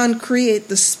 you can't create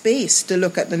the space to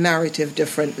look at the narrative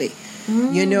differently.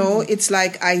 You know, it's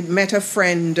like I met a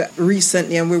friend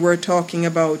recently and we were talking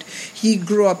about, he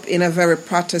grew up in a very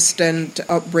Protestant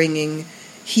upbringing.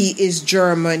 He is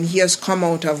German. He has come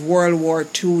out of World War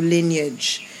II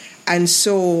lineage. And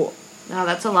so... No,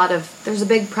 that's a lot of, there's a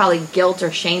big probably guilt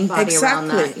or shame body around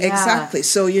that. Yeah. Exactly.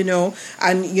 So,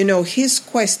 his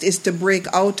quest is to break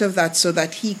out of that so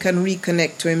that he can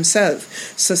reconnect to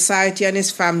himself. Society and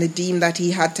his family deemed that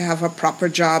he had to have a proper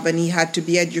job and he had to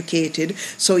be educated.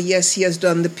 So, yes, he has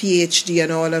done the PhD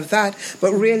and all of that.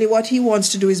 But really what he wants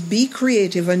to do is be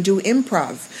creative and do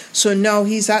improv. So now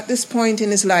he's at this point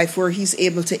in his life where he's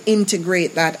able to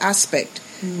integrate that aspect,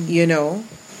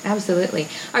 Absolutely.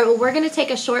 All right, well, we're going to take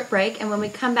a short break, and when we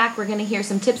come back, we're going to hear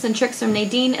some tips and tricks from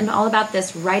Nadine and all about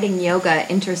this writing yoga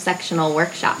intersectional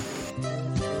workshop.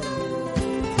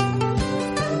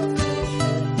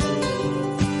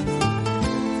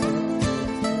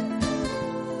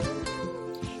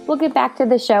 We'll get back to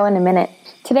the show in a minute.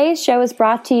 Today's show is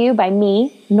brought to you by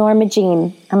me, Norma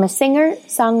Jean. I'm a singer,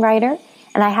 songwriter,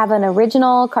 and I have an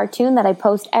original cartoon that I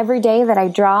post every day that I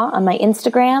draw on my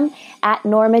Instagram at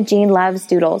Norma Jean Loves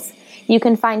Doodles. You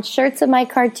can find shirts of my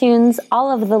cartoons, all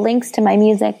of the links to my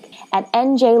music at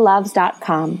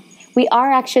njloves.com. We are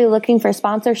actually looking for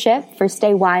sponsorship for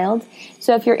Stay Wild.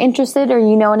 So if you're interested or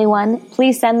you know anyone,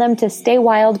 please send them to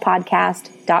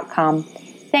staywildpodcast.com.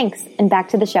 Thanks, and back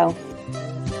to the show.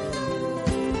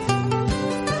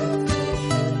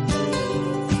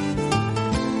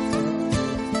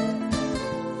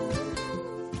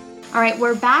 All right,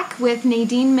 we're back with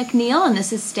Nadine McNeil, and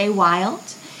this is Stay Wild.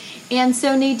 And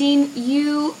so, Nadine,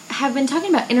 you have been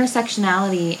talking about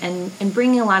intersectionality and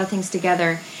bringing a lot of things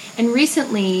together. And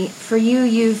recently, for you,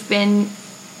 you've been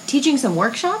teaching some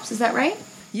workshops, is that right?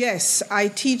 Yes, I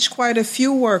teach quite a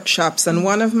few workshops, and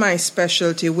one of my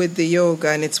specialty with the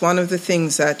yoga, and it's one of the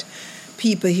things that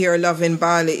people here love in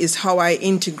Bali, is how I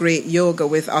integrate yoga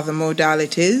with other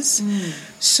modalities.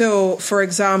 So, for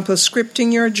example,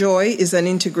 Scripting Your Joy is an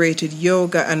integrated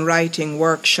yoga and writing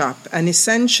workshop. And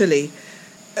essentially,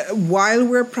 while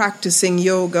we're practicing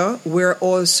yoga, we're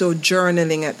also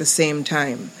journaling at the same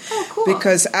time. Oh, cool.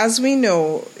 Because as we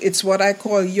know, it's what I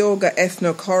call yoga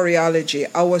ethnochoreology.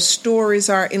 Our stories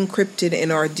are encrypted in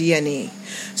our DNA.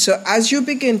 So as you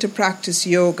begin to practice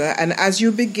yoga and as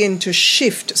you begin to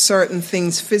shift certain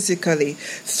things physically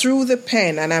through the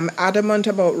pen, and I'm adamant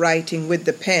about writing with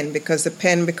the pen because the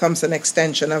pen becomes an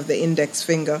extension of the index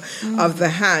finger of the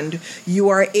hand, you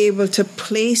are able to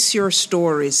place your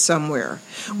stories somewhere.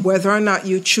 Whether or not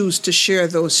you choose to share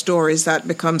those stories, that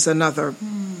becomes another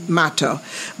matter.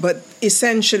 But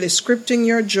essentially, Scripting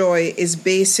Your Joy is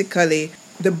basically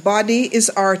the body is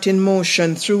art in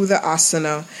motion through the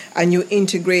asana, and you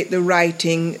integrate the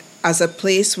writing as a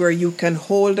place where you can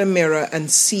hold a mirror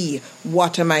and see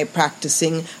what am I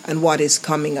practicing and what is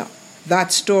coming up.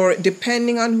 That story,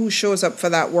 depending on who shows up for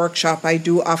that workshop, I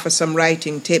do offer some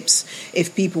writing tips.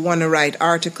 If people want to write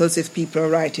articles, if people are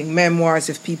writing memoirs,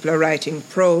 if people are writing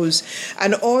prose.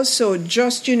 And also,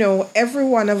 just, every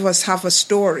one of us have a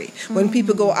story. When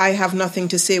people go, I have nothing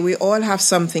to say, we all have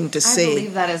something to say. I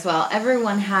believe that as well.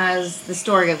 Everyone has the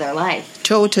story of their life.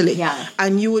 Totally. Yeah.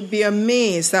 And you would be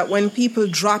amazed that when people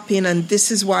drop in, and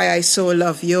this is why I so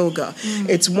love yoga,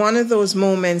 it's one of those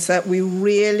moments that we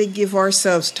really give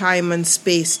ourselves time and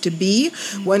space to be.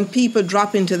 When people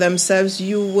drop into themselves,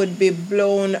 you would be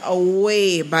blown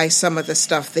away by some of the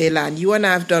stuff they learn. You and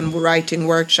I have done writing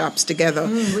workshops together.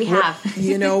 We have.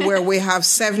 Where we have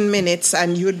 7 minutes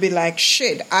and you'd be like,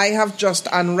 shit, I have just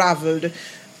unraveled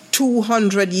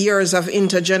 200 years of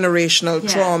intergenerational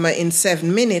trauma in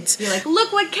 7 minutes. You're like,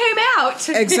 look what came out.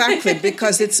 Exactly,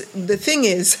 because the thing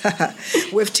is,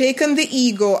 we've taken the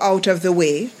ego out of the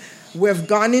way. We've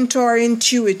gone into our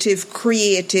intuitive,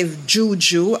 creative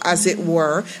juju, as it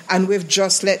were, and we've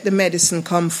just let the medicine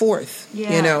come forth,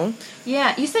 Yeah,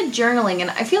 you said journaling,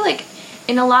 and I feel like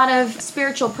in a lot of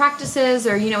spiritual practices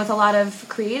or, with a lot of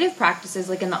creative practices,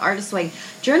 like in the artist way,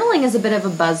 journaling is a bit of a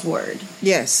buzzword.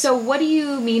 Yes. So what do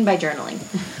you mean by journaling?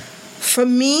 For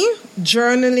me,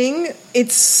 journaling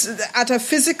It's at a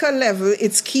physical level,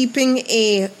 it's keeping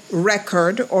a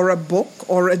record or a book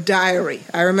or a diary.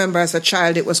 I remember as a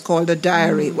child it was called a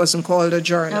diary. It wasn't called a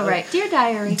journal. Oh, right. Dear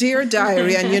diary. Dear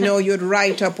diary. And, you'd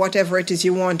write up whatever it is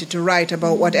you wanted to write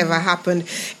about whatever happened.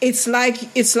 It's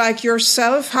like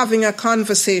yourself having a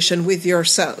conversation with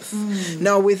yourself.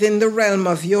 Now, within the realm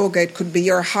of yoga, it could be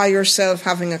your higher self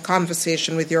having a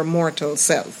conversation with your mortal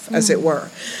self, as it were.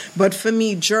 But for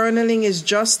me, journaling is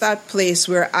just that place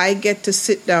where I get to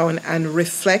sit down and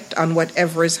reflect on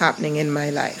whatever is happening in my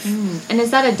life. And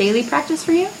is that a daily practice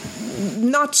for you?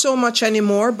 Not so much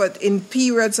anymore, but in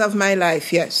periods of my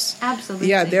life, yes. Absolutely.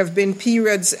 Yeah, there have been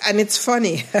periods, and it's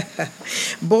funny.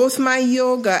 Both my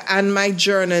yoga and my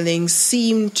journaling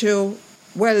seem to,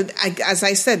 as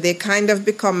I said, they kind of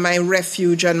become my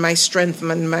refuge and my strength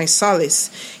and my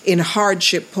solace in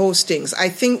hardship postings. I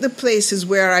think the places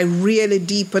where I really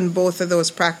deepened both of those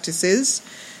practices,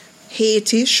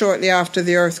 Haiti, shortly after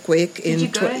the earthquake. Did you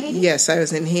go to Haiti? Yes, I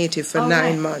was in Haiti for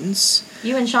 9 months.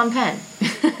 You and Sean Penn.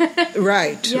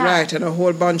 Right, and a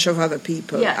whole bunch of other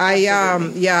people. Yeah,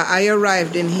 I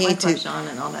arrived in Haiti. Sean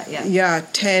and all that, yeah. Yeah,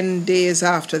 10 days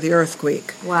after the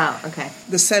earthquake. Wow, okay.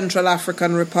 The Central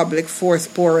African Republic,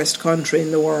 4th poorest country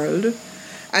in the world.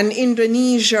 And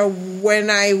Indonesia,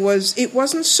 it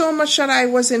wasn't so much that I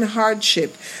was in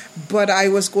hardship, but I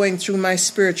was going through my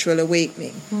spiritual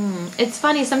awakening. It's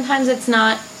funny, sometimes it's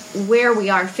not where we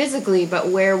are physically, but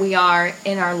where we are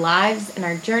in our lives, in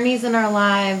our journeys in our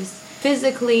lives,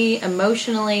 physically,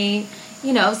 emotionally.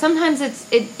 Sometimes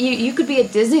you could be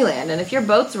at Disneyland, and if your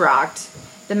boat's rocked,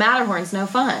 the Matterhorn's no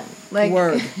fun.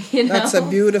 Word. That's a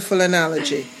beautiful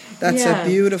analogy. A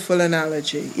beautiful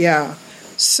analogy. Yeah.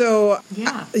 So,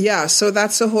 so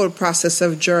that's the whole process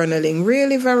of journaling.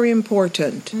 Really very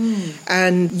important.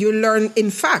 And you learn, in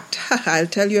fact, I'll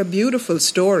tell you a beautiful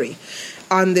story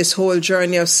on this whole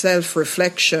journey of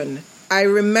self-reflection. I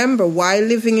remember while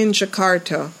living in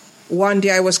Jakarta, one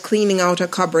day I was cleaning out a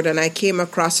cupboard and I came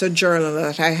across a journal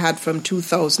that I had from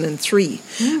 2003.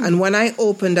 And when I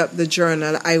opened up the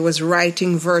journal, I was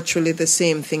writing virtually the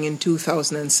same thing in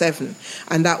 2007.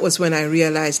 And that was when I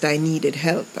realized I needed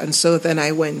help. And so then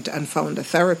I went and found a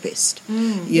therapist.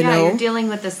 You're dealing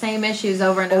with the same issues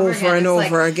over and over again. Over and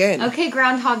over again. Okay,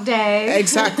 Groundhog Day.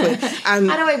 Exactly.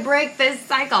 And how do I break this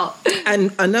cycle?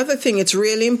 And another thing, it's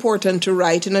really important to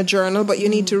write in a journal, but you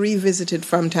need to revisit it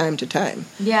from time to time.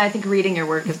 Yeah, I think reading your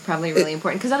work is probably really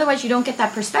important, because otherwise you don't get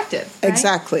that perspective, right?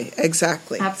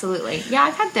 Exactly. Absolutely. Yeah,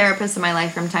 I've had therapists in my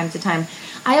life from time to time.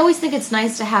 I always think it's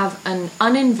nice to have an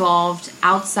uninvolved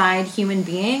outside human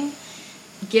being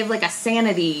give like a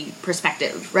sanity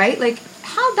perspective, right? Like,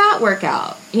 how'd that work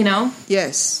out,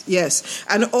 Yes.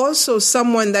 And also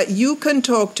someone that you can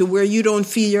talk to where you don't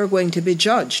feel you're going to be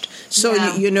judged. So,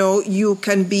 you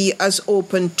can be as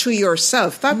open to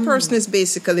yourself. That person is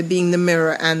basically being the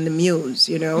mirror and the muse,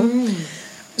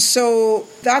 So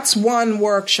that's one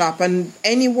workshop, and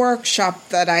any workshop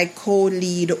that I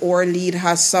co-lead or lead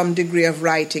has some degree of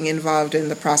writing involved in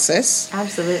the process.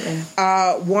 Absolutely.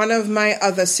 One of my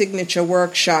other signature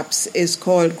workshops is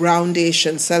called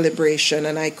Groundation Celebration,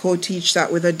 and I co-teach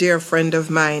that with a dear friend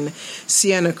of mine,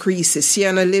 Sienna Creasy.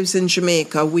 Sienna lives in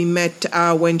Jamaica. We met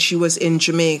when she was in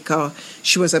Jamaica.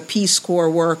 She was a Peace Corps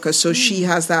worker, so she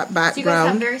has that background. So you guys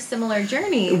have very similar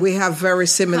journeys. We have very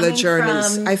similar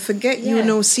journeys. I forget you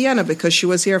know Sienna because she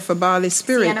was here for Bali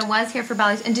Spirit. Sienna was here for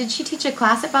Bali. And did she teach a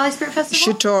class at Bali Spirit Festival?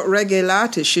 She taught Reggae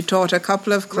Lattes. She taught a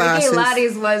couple of classes. Reggae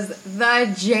Lattes was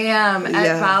the jam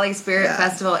at Bali Spirit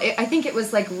Festival. I think it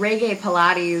was like Reggae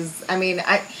Pilates. I mean,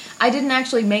 I didn't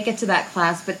actually make it to that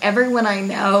class, but everyone I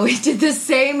know did the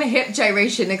same hip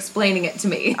gyration explaining it to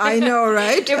me. I know,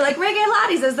 right? They were like Reggae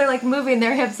Lattes as they're like moving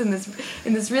their hips in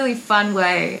this really fun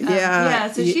way.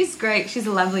 So she's great. She's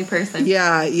a lovely person.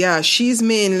 Yeah. She's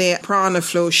mainly Prana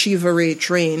Flow Shiva Ray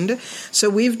trained. So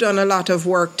we've done a lot of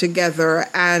work together,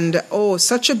 and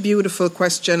such a beautiful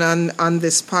question on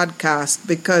this podcast,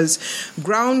 because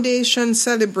Groundation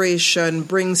Celebration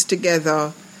brings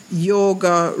together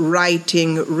yoga,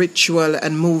 writing, ritual,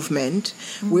 and movement.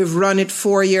 We've run it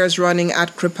 4 years running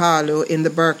at Kripalu in the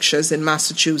Berkshires in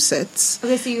Massachusetts.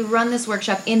 Okay, so you run this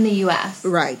workshop in the U.S.?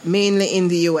 Right, mainly in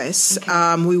the U.S.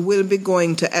 Okay. We will be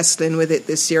going to Esalen with it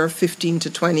this year, 15 to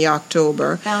 20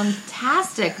 October.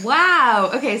 Fantastic.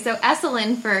 Wow. Okay, so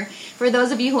Esalen, for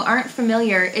those of you who aren't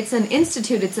familiar, it's an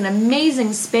institute. It's an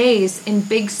amazing space in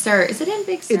Big Sur. Is it in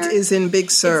Big Sur? It is in Big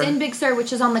Sur. It's in Big Sur,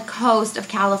 which is on the coast of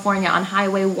California on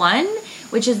Highway 1,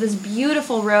 which is this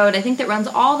beautiful road, I think, that runs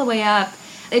all the way up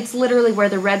It's literally where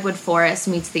the redwood forest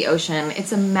meets the ocean.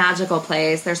 It's a magical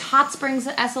place. There's hot springs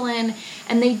at Esalen,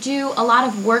 and they do a lot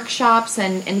of workshops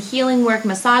and healing work,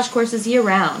 massage courses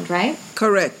year-round, right?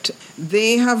 Correct.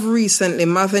 They have recently,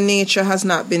 Mother Nature has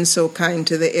not been so kind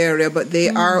to the area, but they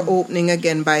are opening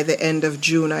again by the end of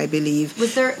June, I believe.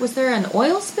 Was there an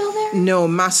oil spill there? No,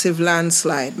 massive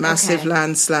landslide.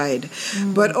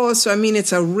 But also, I mean,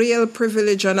 it's a real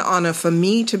privilege and honor for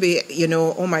me to be,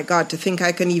 oh my God, to think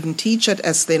I can even teach at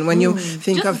Esalen. When you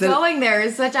think Just of the... going there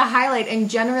is such a highlight, and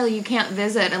generally you can't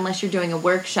visit unless you're doing a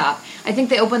workshop. I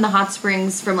think they open the hot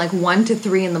springs from like 1 to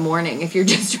 3 in the morning if you're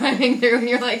just driving through and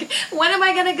you're like, when am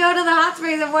I going to go to the hot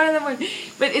springs at 1 in the morning?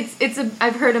 But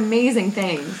I've heard amazing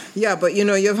things. Yeah, but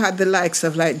you've had the likes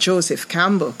of like Joseph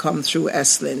Campbell come through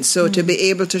Esalen. So to be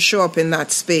able to show up in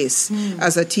that space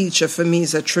as a teacher for me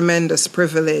is a tremendous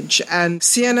privilege. And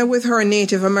Sienna with her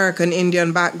Native American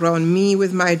Indian background, me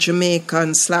with my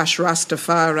Jamaican /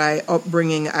 Rastafari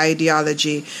upbringing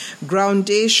ideology,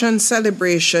 Groundation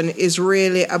Celebration is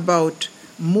really about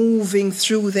moving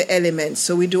through the elements.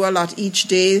 So we do a lot each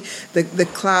day. The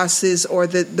classes or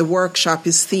the workshop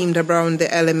is themed around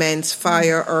the elements: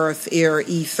 fire, earth, air,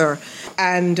 ether.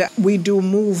 And we do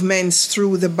movements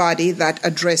through the body that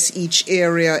address each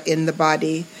area in the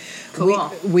body.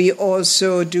 Cool. We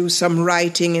also do some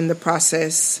writing in the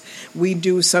process. We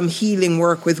do some healing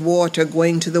work with water,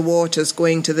 going to the waters,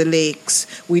 going to the lakes.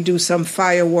 We do some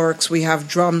fireworks. We have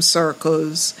drum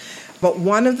circles. But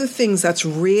one of the things that's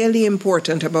really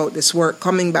important about this work,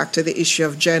 coming back to the issue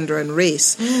of gender and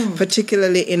race,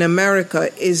 particularly in America,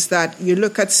 is that you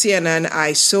look at Sienna and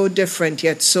I, so different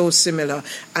yet so similar,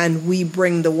 and we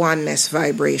bring the oneness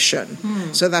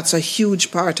vibration. So that's a huge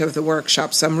part of the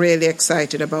workshop. So I'm really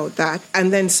excited about that.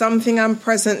 And then something I'm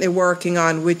presently working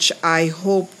on, which I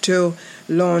hope to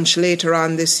launch later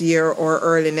on this year or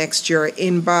early next year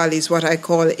in Bali, is what I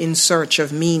call In Search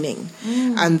of Meaning.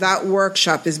 And that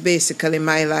workshop is basically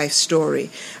my life story.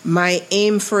 My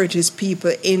aim for it is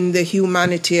people in the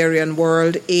humanitarian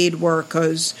world, aid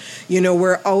workers.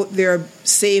 We're out there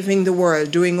saving the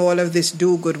world, doing all of this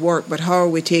do-good work, but how are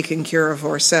we taking care of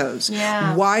ourselves?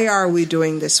 Yeah. Why are we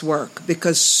doing this work?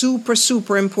 Because super,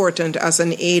 super important as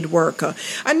an aid worker.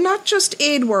 And not just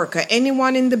aid worker,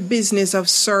 anyone in the business of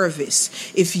service.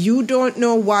 If you don't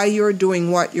know why you're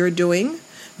doing what you're doing,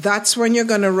 that's when you're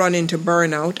going to run into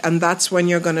burnout, and that's when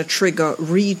you're going to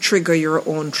re-trigger your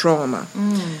own trauma.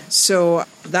 So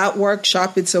that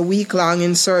workshop, it's a week-long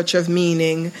In Search of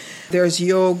Meaning. There's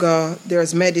yoga,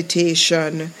 there's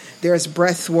meditation, there's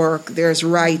breath work, there's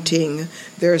writing,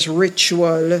 there's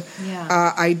ritual.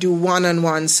 Yeah. I do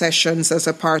one-on-one sessions as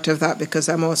a part of that because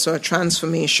I'm also a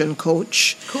transformation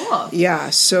coach. Cool. Yeah,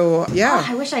 so, yeah.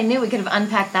 Oh, I wish I knew. We could have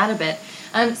unpacked that a bit.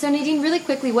 So Nadine, really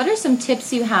quickly, what are some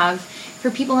tips you have for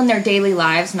people in their daily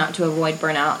lives not to avoid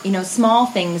burnout? Small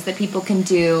things that people can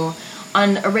do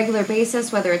on a regular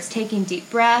basis, whether it's taking deep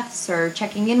breaths or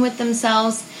checking in with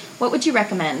themselves. What would you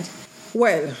recommend?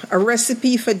 Well, a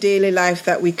recipe for daily life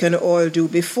that we can all do.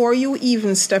 Before you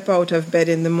even step out of bed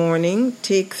in the morning,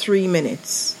 take 3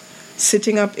 minutes.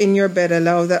 Sitting up in your bed,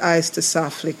 allow the eyes to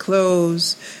softly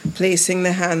close, placing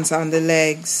the hands on the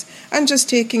legs, and just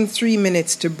taking 3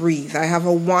 minutes to breathe. I have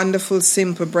a wonderful,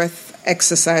 simple breath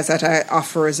exercise that I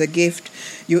offer as a gift.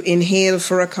 You inhale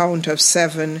for a count of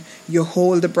 7, you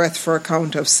hold the breath for a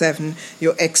count of 7,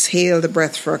 you exhale the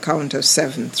breath for a count of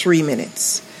 7, 3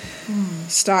 minutes.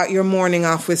 Start your morning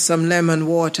off with some lemon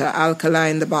water,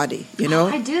 alkaline the body,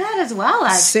 I do that as well,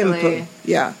 actually. Simple,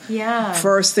 yeah. Yeah.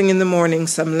 First thing in the morning,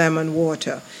 some lemon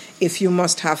water. If you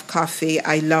must have coffee,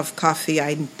 I love coffee.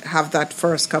 I have that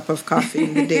first cup of coffee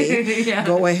in the day. Yeah.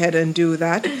 Go ahead and do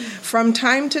that. From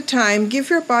time to time, give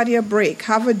your body a break.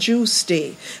 Have a juice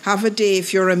day. Have a day,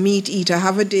 if you're a meat eater,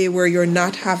 have a day where you're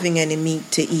not having any meat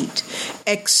to eat.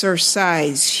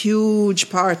 Exercise,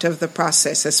 huge part of the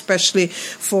process, especially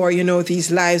for, these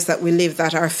lives that we live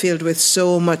that are filled with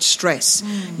so much stress.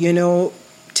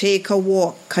 Take a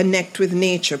walk, connect with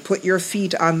nature, put your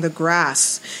feet on the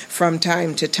grass from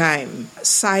time to time.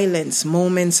 Silence,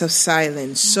 moments of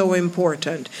silence, so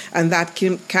important. And that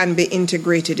can be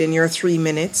integrated in your 3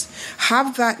 minutes.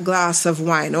 Have that glass of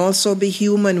wine. Also be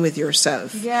human with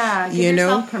yourself. Yeah, give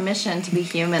yourself permission to be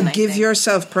human. Give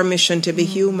yourself permission to be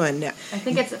human. I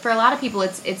think it's for a lot of people,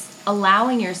 it's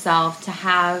allowing yourself to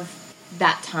have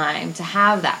that time, to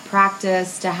have that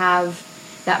practice, to have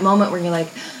that moment where you're like,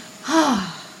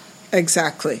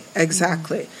 Exactly.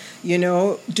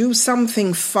 Do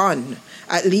something fun.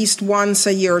 At least once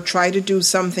a year, try to do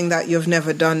something that you've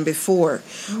never done before.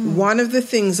 One of the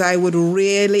things I would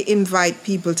really invite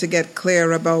people to get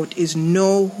clear about is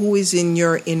know who is in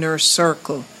your inner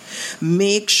circle.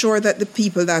 Make sure that the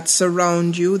people that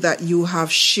surround you, that you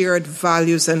have shared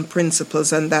values and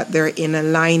principles and that they're in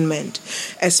alignment.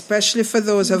 Especially for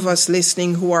those of us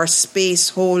listening who are space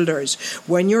holders.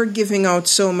 When you're giving out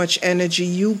so much energy,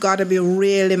 you got to be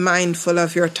really mindful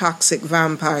of your toxic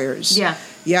vampires.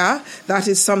 Yeah, that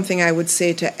is something I would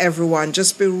say to everyone.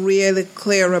 Just be really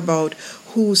clear about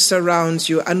who surrounds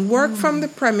you and work from the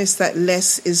premise that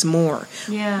less is more.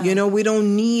 You know, we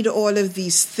don't need all of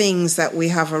these things that we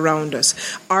have around us.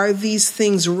 Are these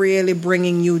things really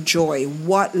bringing you joy?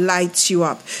 What lights you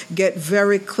up? Get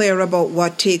very clear about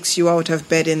what takes you out of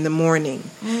bed in the morning.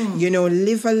 You know,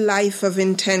 live a life of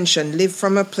intention. Live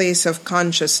from a place of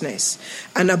consciousness.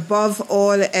 And above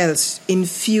all else,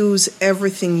 infuse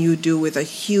everything you do with a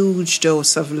huge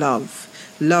dose of love.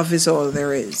 Love is all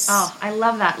there is. Oh, I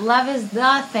love that. Love is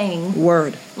the thing.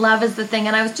 Word. Love is the thing.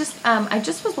 And I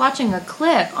just was watching a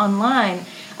clip online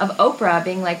of Oprah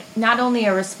being like, not only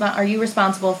are you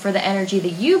responsible for the energy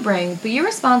that you bring, but you're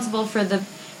responsible for the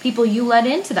people you let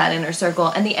into that inner circle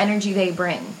and the energy they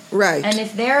bring. Right. And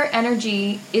if their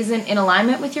energy isn't in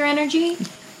alignment with your energy,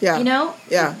 you know,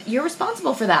 you're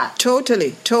responsible for that.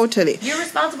 Totally. You're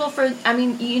responsible for, I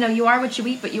mean, you know, you are what you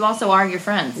eat, but you also are your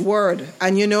friends. Word.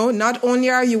 And you know, not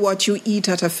only are you what you eat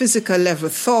at a physical level,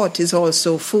 thought is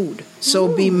also food. So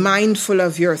be mindful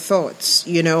of your thoughts,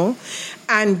 you know.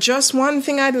 And just one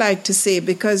thing I'd like to say,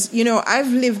 because, you know,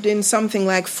 I've lived in something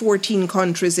like 14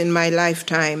 countries in my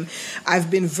lifetime. I've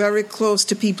been very close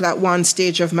to people at one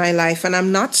stage of my life, and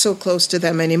I'm not so close to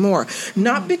them anymore.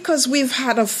 Not because we've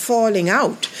had a falling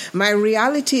out. My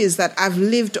reality is that I've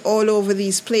lived all over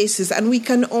these places, and we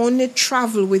can only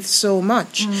travel with so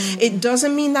much. It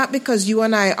doesn't mean that because you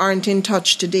and I aren't in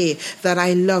touch today, that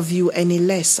I love you any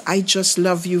less. I just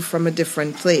love you from a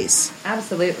different place.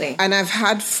 Absolutely. And I've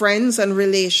had friends and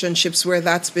relationships where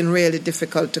that's been really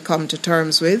difficult to come to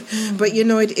terms with. But, you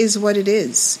know, it is what it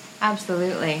is.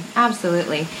 Absolutely.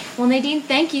 Well, Nadine,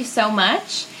 thank you so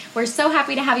much. We're so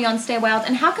happy to have you on Stay Wild.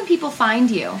 And how can people find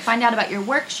you? Find out about your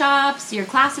workshops, your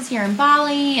classes here in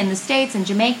Bali, in the States, and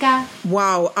Jamaica?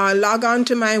 Wow. Log on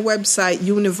to my website,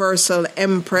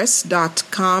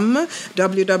 universalempress.com,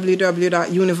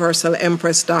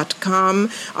 www.universalempress.com.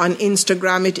 On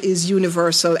Instagram, it is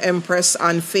Universal Empress.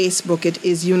 On Facebook, it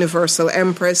is Universal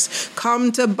Empress.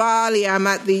 Come to Bali. I'm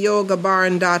at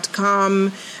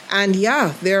theyogabarn.com. And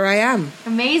yeah, there I am.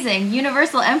 Amazing.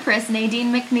 Universal Empress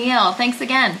Nadine McNeil. Thanks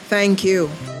again. Thank you.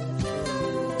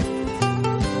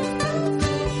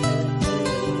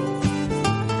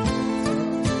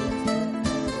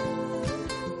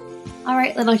 All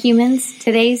right, little humans.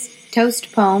 Today's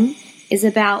toast poem is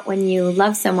about when you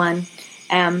love someone,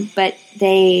 but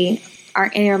they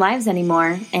aren't in your lives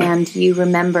anymore, and you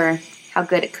remember how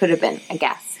good it could have been, I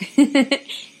guess.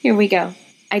 Here we go.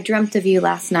 I dreamt of you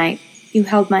last night. You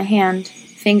held my hand,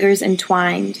 fingers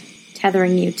entwined,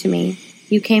 tethering you to me.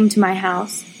 You came to my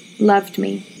house, loved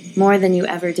me more than you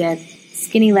ever did.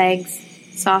 Skinny legs,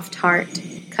 soft heart,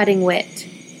 cutting wit,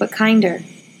 but kinder,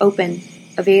 open,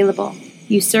 available.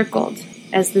 You circled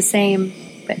as the same,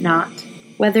 but not.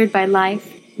 Weathered by life,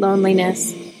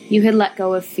 loneliness, you had let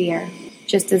go of fear,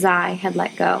 just as I had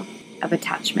let go of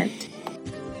attachment.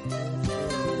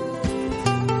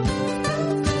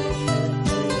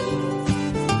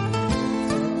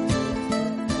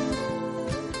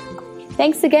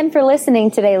 Thanks again for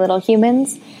listening today, little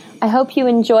humans. I hope you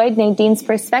enjoyed Nadine's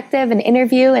perspective and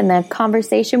interview and the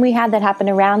conversation we had that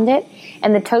happened around it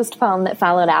and the toast poem that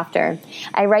followed after.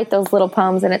 I write those little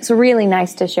poems and it's really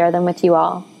nice to share them with you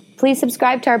all. Please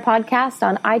subscribe to our podcast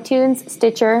on iTunes,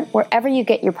 Stitcher, wherever you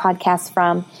get your podcasts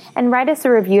from, and write us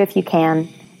a review if you can.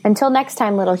 Until next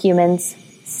time, little humans,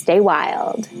 stay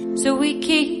wild. So we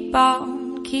keep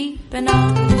on keeping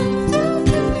on.